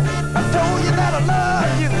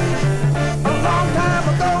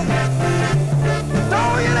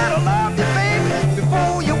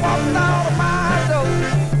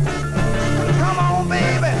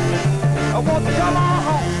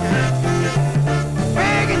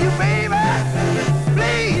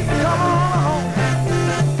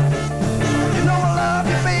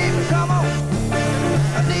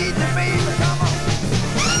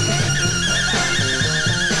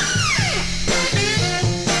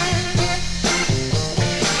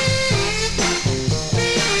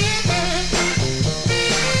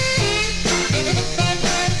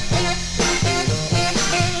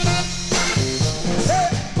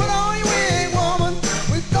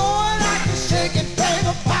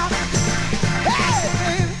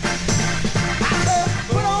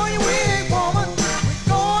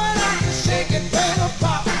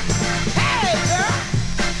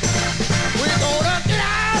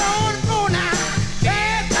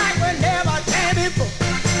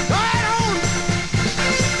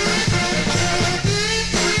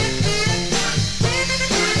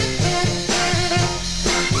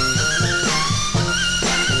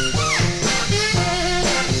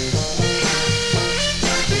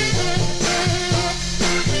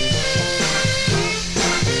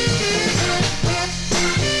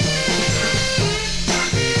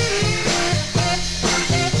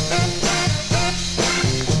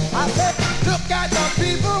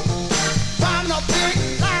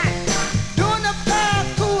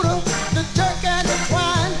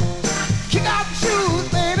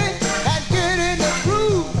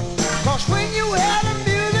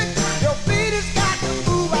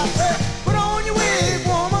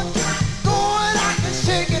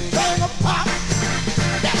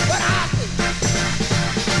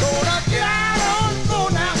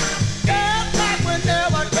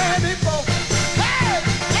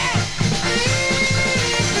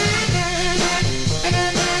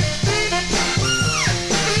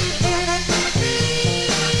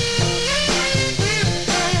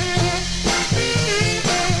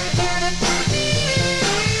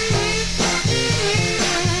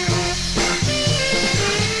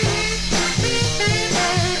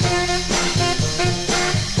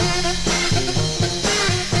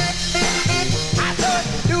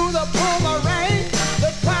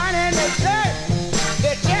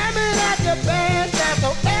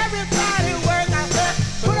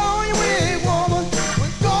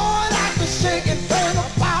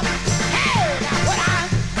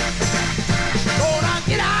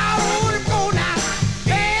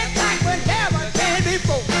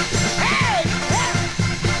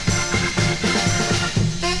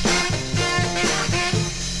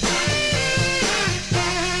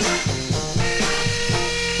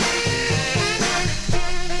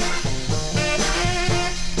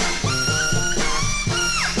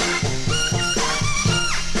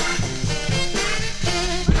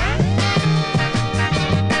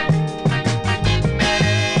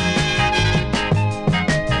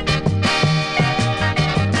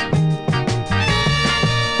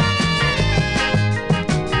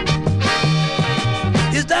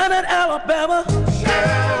down in Alabama.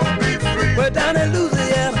 Shall be free. We're down in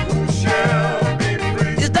Louisiana. Shall be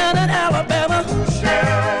free. He's down in Alabama.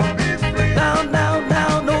 Shall be free. Now,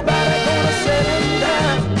 nobody gonna set him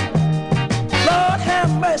down. Lord have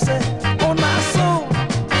mercy on my soul.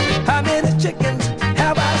 How many chickens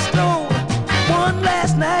have I stole? One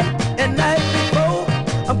last night and night before.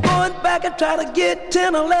 I'm going back and try to get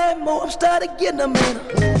 10 or 11 more. I'm starting getting them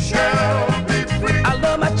in. Shall be free. I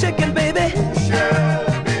love my chicken, baby.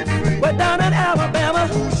 Shall be free. We're down in Alabama.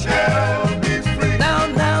 Shall be free. Now,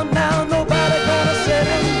 nobody gonna set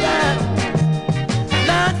him down.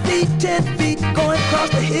 9 feet, 10 feet, going across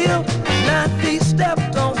the hill. 9 feet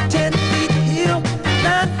stepped on 10 feet hill.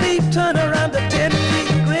 9 feet turn around to 10 feet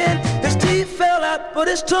grin. His teeth fell out, but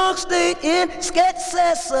his tongue stayed in. Scared to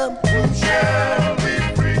say something. Shall be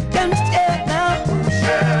free. Getting scared now.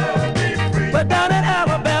 Shall be free. We're down in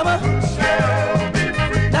Alabama. Shall be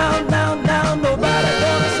free. Now, nobody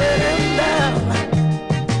gonna set him down.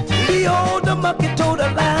 Behold, the monkey told a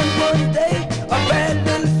lion one day, a bad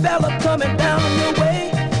little fella coming down your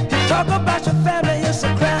way. You talk about your family, it's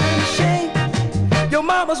a crying shame. Your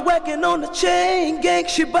mama's working on the chain gang,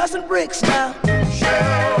 she busting bricks now.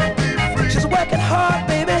 Shall be free. She's working hard,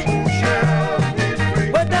 baby. Shall be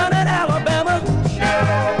free. We're down in Alabama.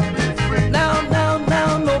 Shall be free. Now,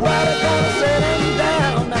 nobody gonna set him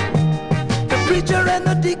down. The preacher and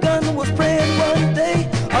the deacon was praying one day.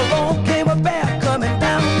 Along came a bear coming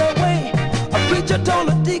down the way. A preacher told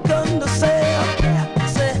the deacon to say a prayer. He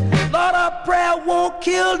said, Lord, our prayer won't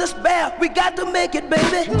kill this bear. We got to make it,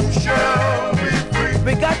 baby. Shall be free.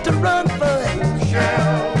 We got to run for it.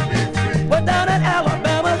 Shall be free. We're down in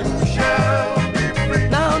Alabama. Shall be free.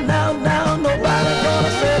 Now, nobody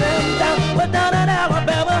gonna set him down. We're down in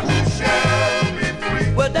Alabama. Shall be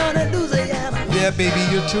free. We're down in Louisiana. Yeah, baby,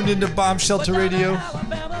 you're tuned into Bomb Shelter Radio.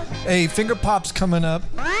 Hey, Finger Pop's coming up.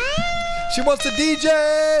 She wants to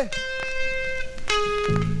DJ.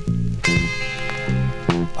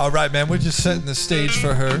 All right, man, we're just setting the stage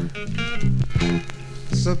for her.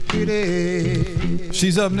 So pretty.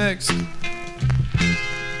 She's up next.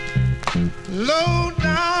 Low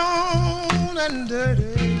down and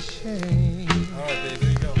dirty shame. All right, baby,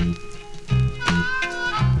 here you go.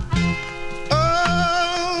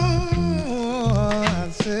 Oh, I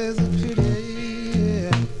say so pretty.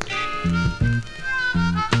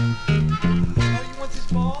 Oh, you want this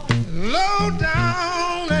ball? Low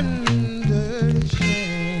down and dirty shame.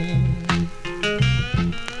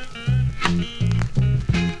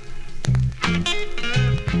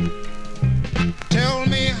 Tell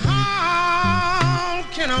me, how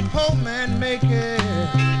can a poor man make it?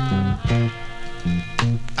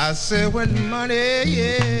 I said when money,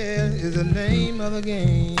 yeah, is the name of the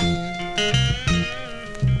game.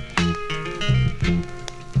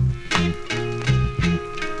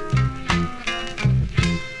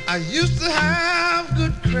 I used to have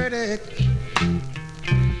good credit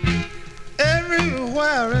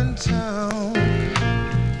everywhere in town.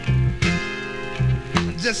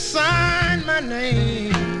 Just sign my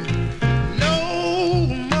name, no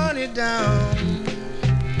money down.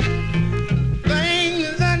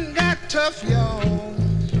 Things done got tough, y'all,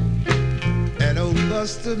 and old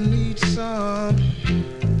Buster needs some.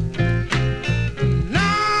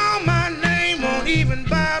 Now my name won't even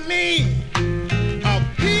buy me a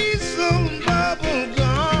piece of bubble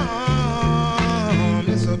gum.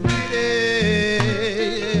 It's a pity,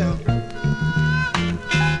 yeah.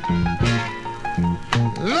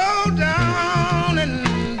 Low down and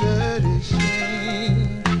dirty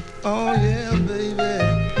shame. Oh yeah, baby.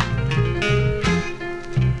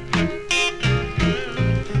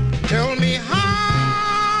 Tell me,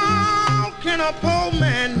 how can a poor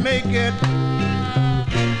man make it?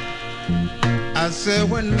 I said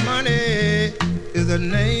when money is the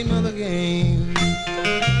name of the game.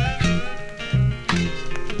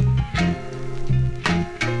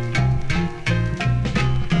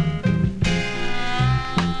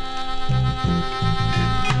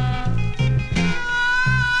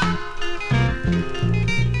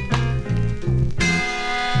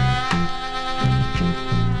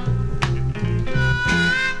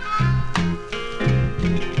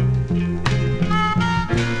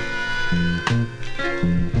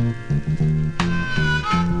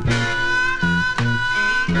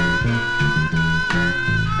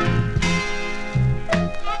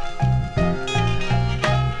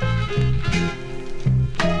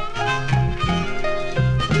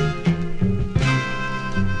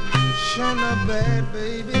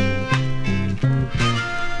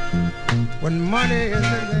 When money is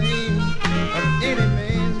the name of any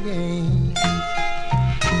man's game.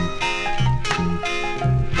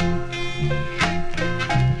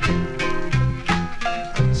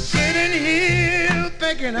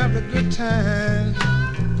 thinking of the good times.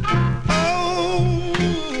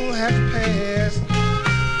 Oh, have passed.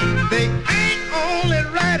 They ain't only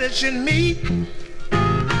ravishing me,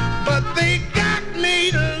 but they got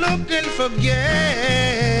me looking for gas.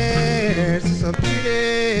 It's a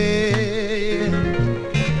pity.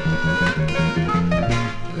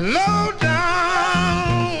 Low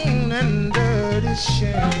down and dirty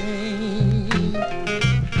shame.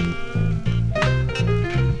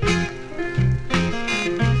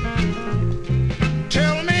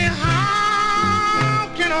 Tell me, how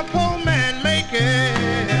can a poor man make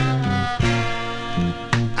it?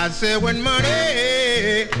 I said, when money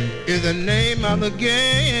is the name of the game.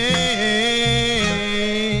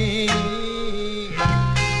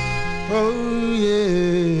 Oh yeah.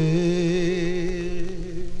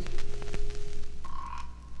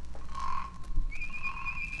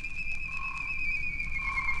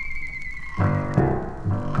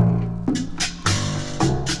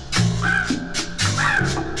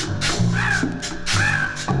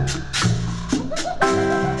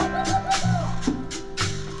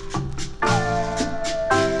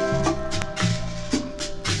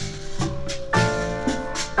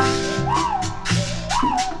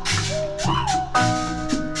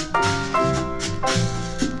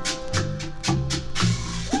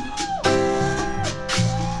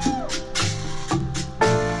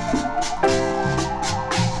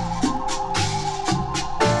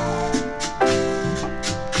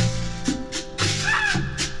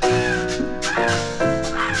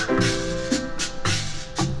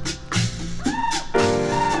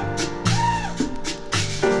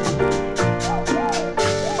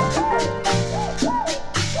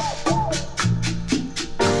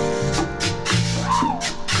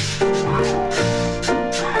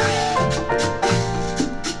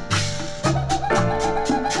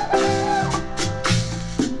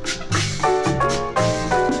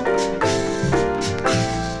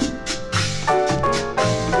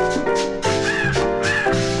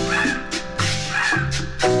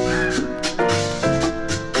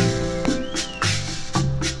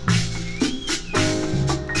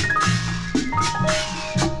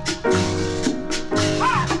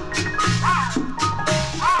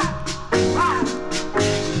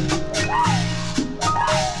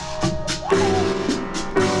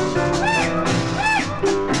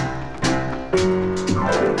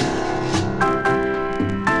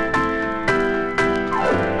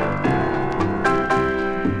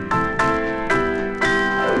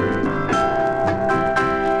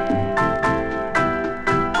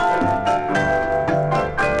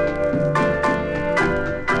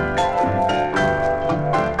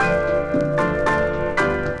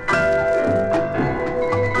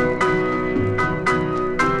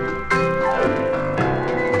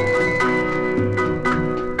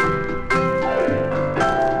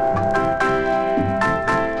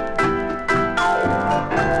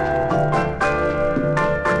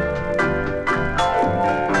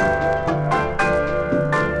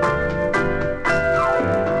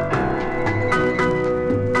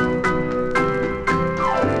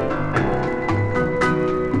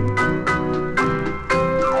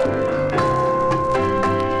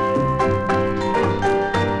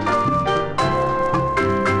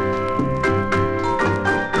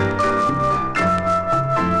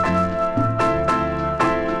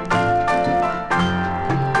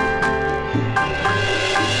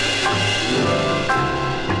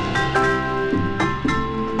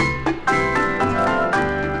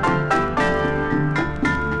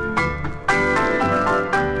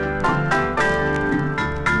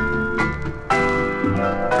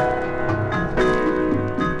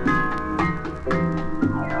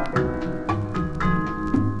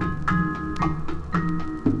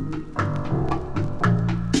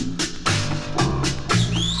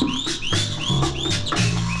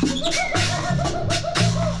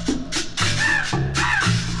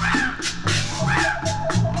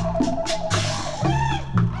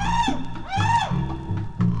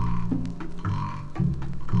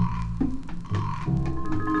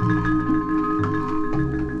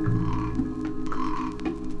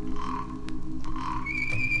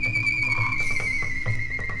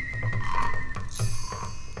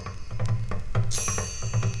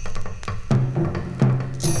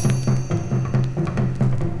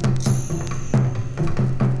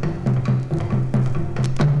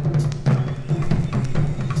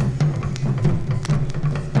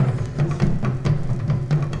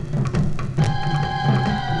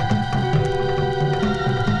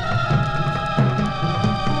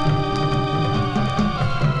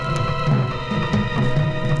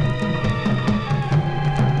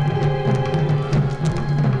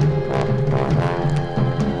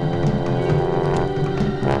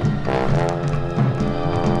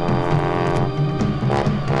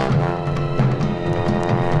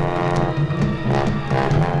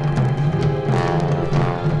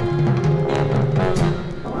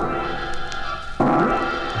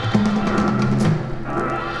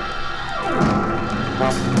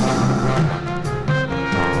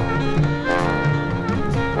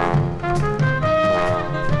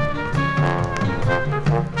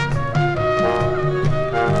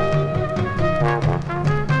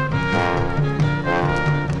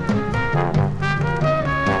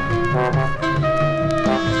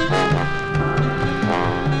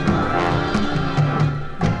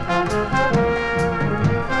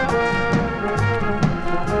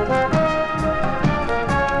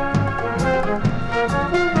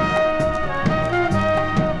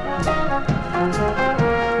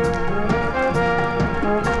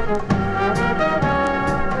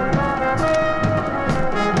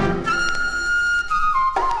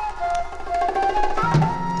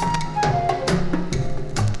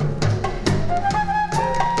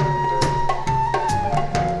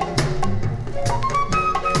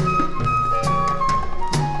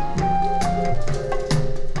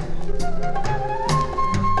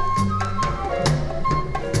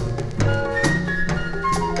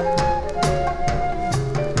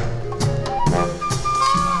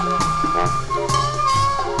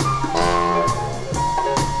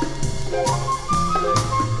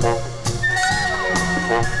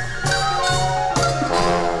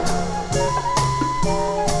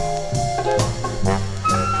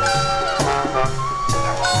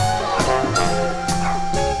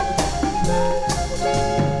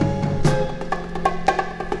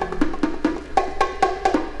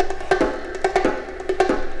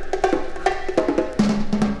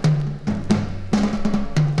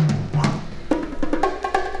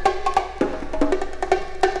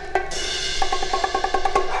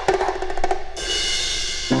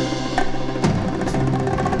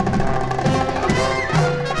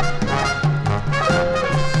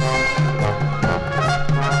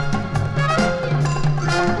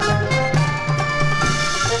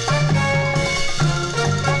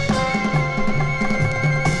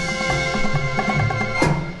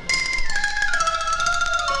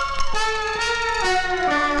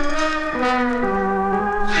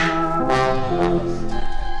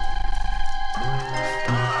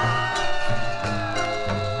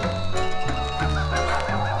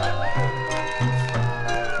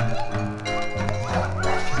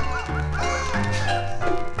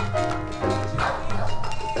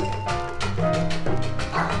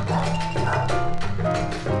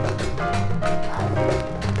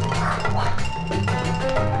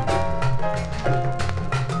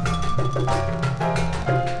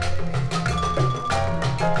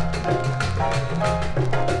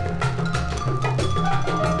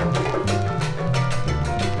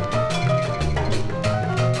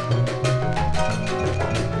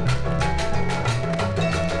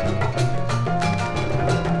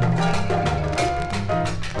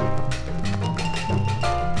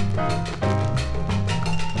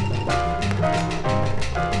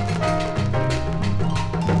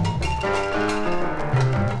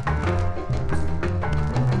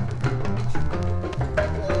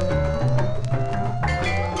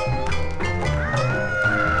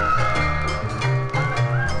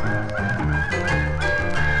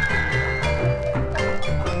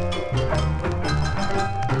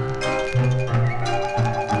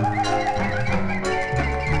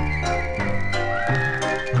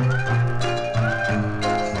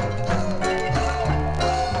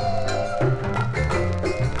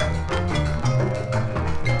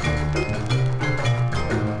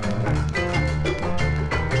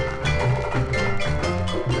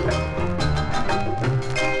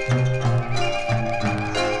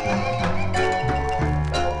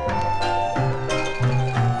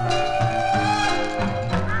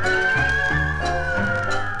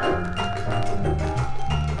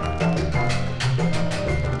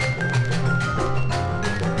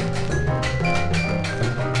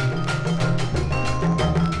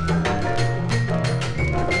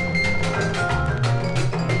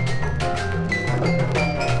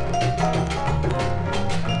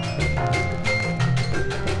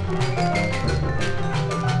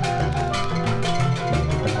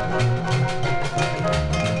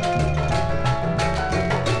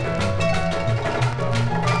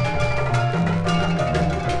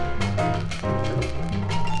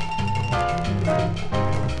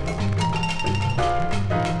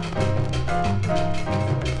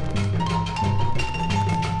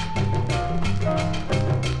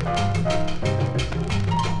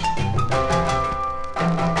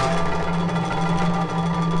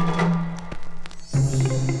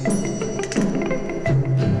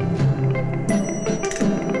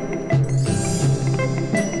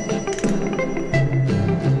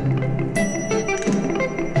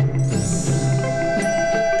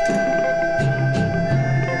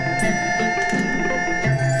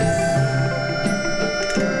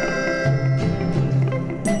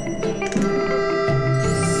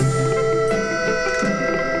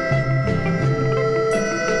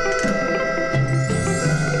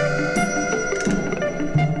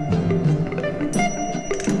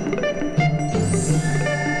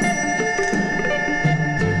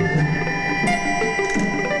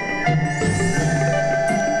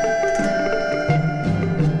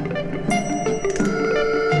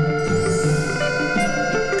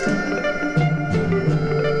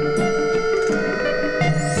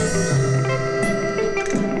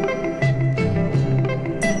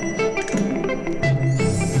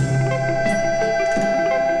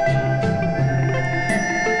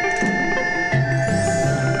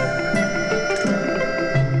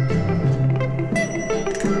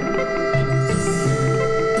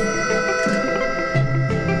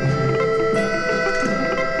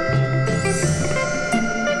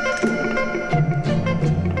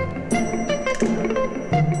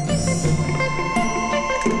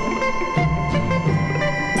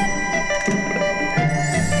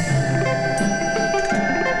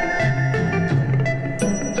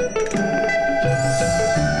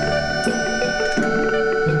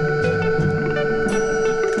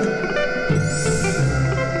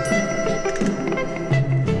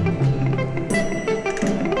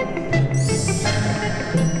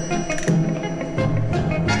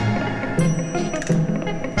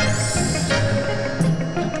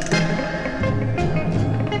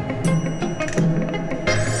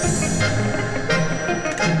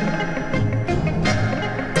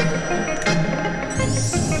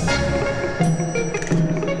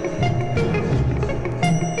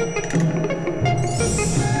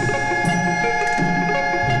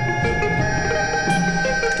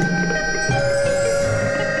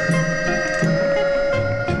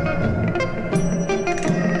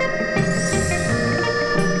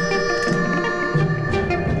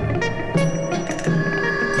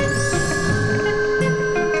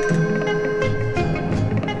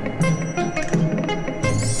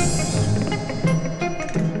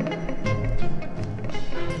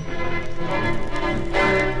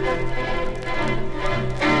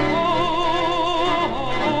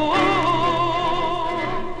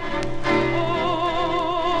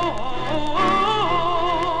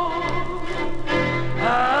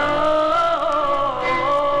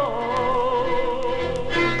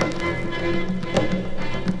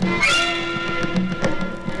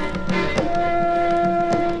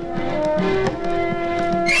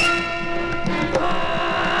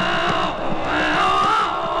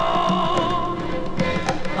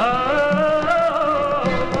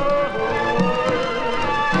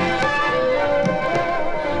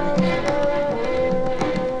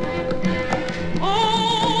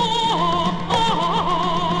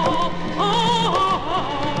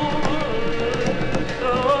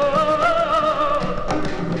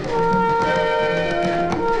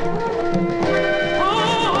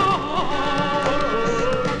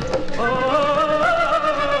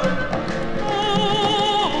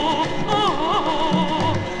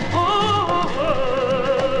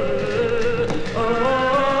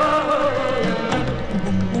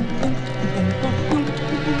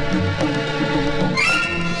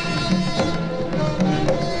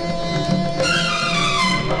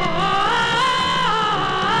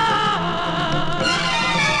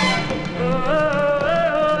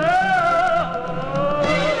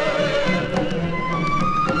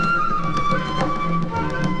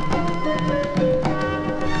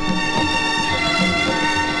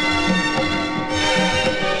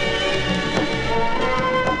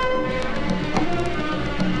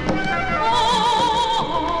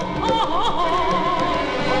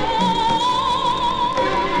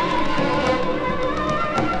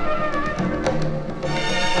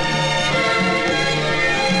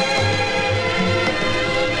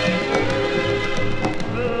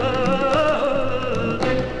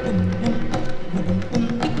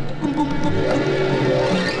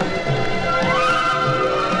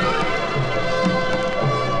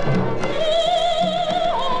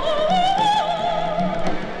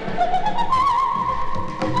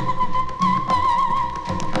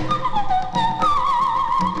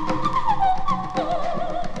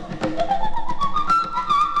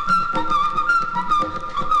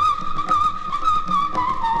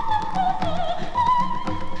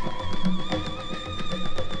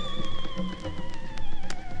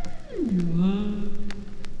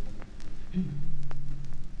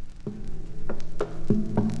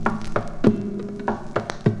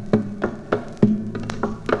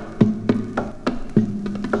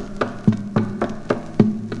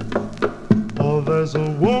 there's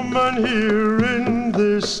a woman here in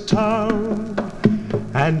this town,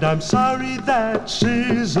 and I'm sorry that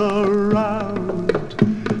she's around,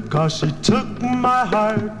 'cause she took my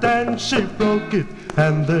heart and she broke it,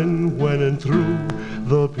 and then went and threw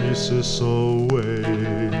the pieces away.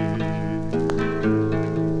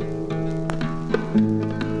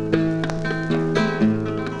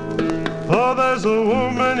 Oh, there's a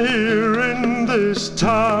woman here in this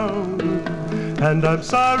town, and I'm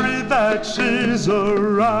sorry that she's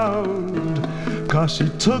around, 'cause she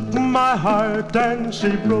took my heart and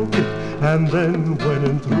she broke it, and then went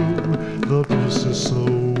and threw the pieces away.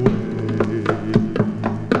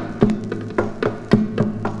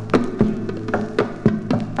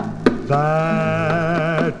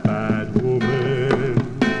 That bad woman,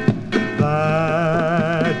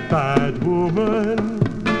 that bad woman,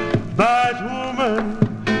 bad woman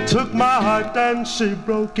took my heart and she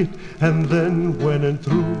broke it, and then went and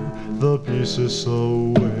threw the pieces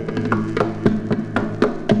away.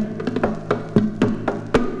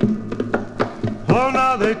 Oh,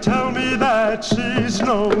 now they tell me that she's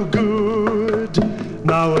no good.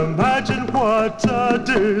 Now imagine what a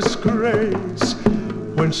disgrace,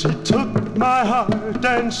 when she took my heart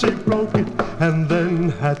and she broke it, and then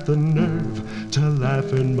had the nerve to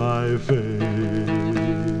laugh in my face.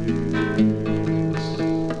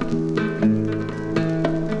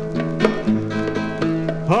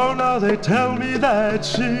 Oh, now they tell me that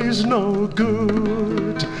she's no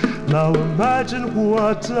good. Now imagine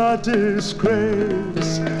what a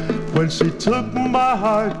disgrace, when she took my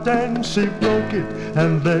heart and she broke it,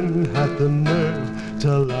 and then had the nerve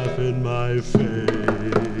to laugh in my face.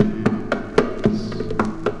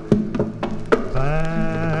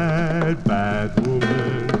 That bad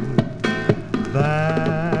woman,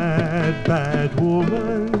 that bad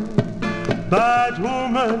woman, bad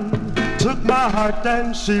woman took my heart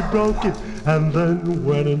and she broke it, and then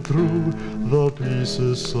went and threw the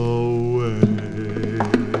pieces away.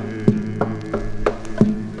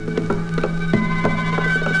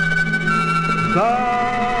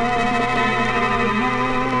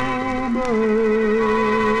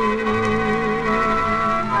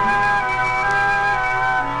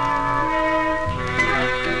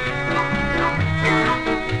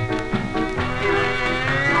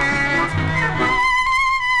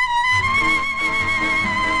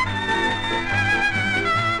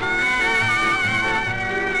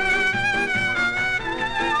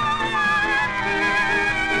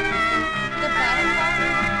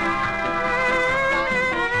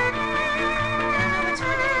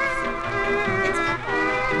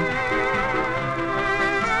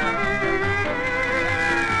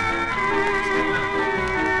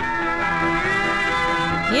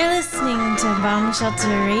 You're listening to Bomb Shelter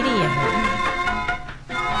Radio.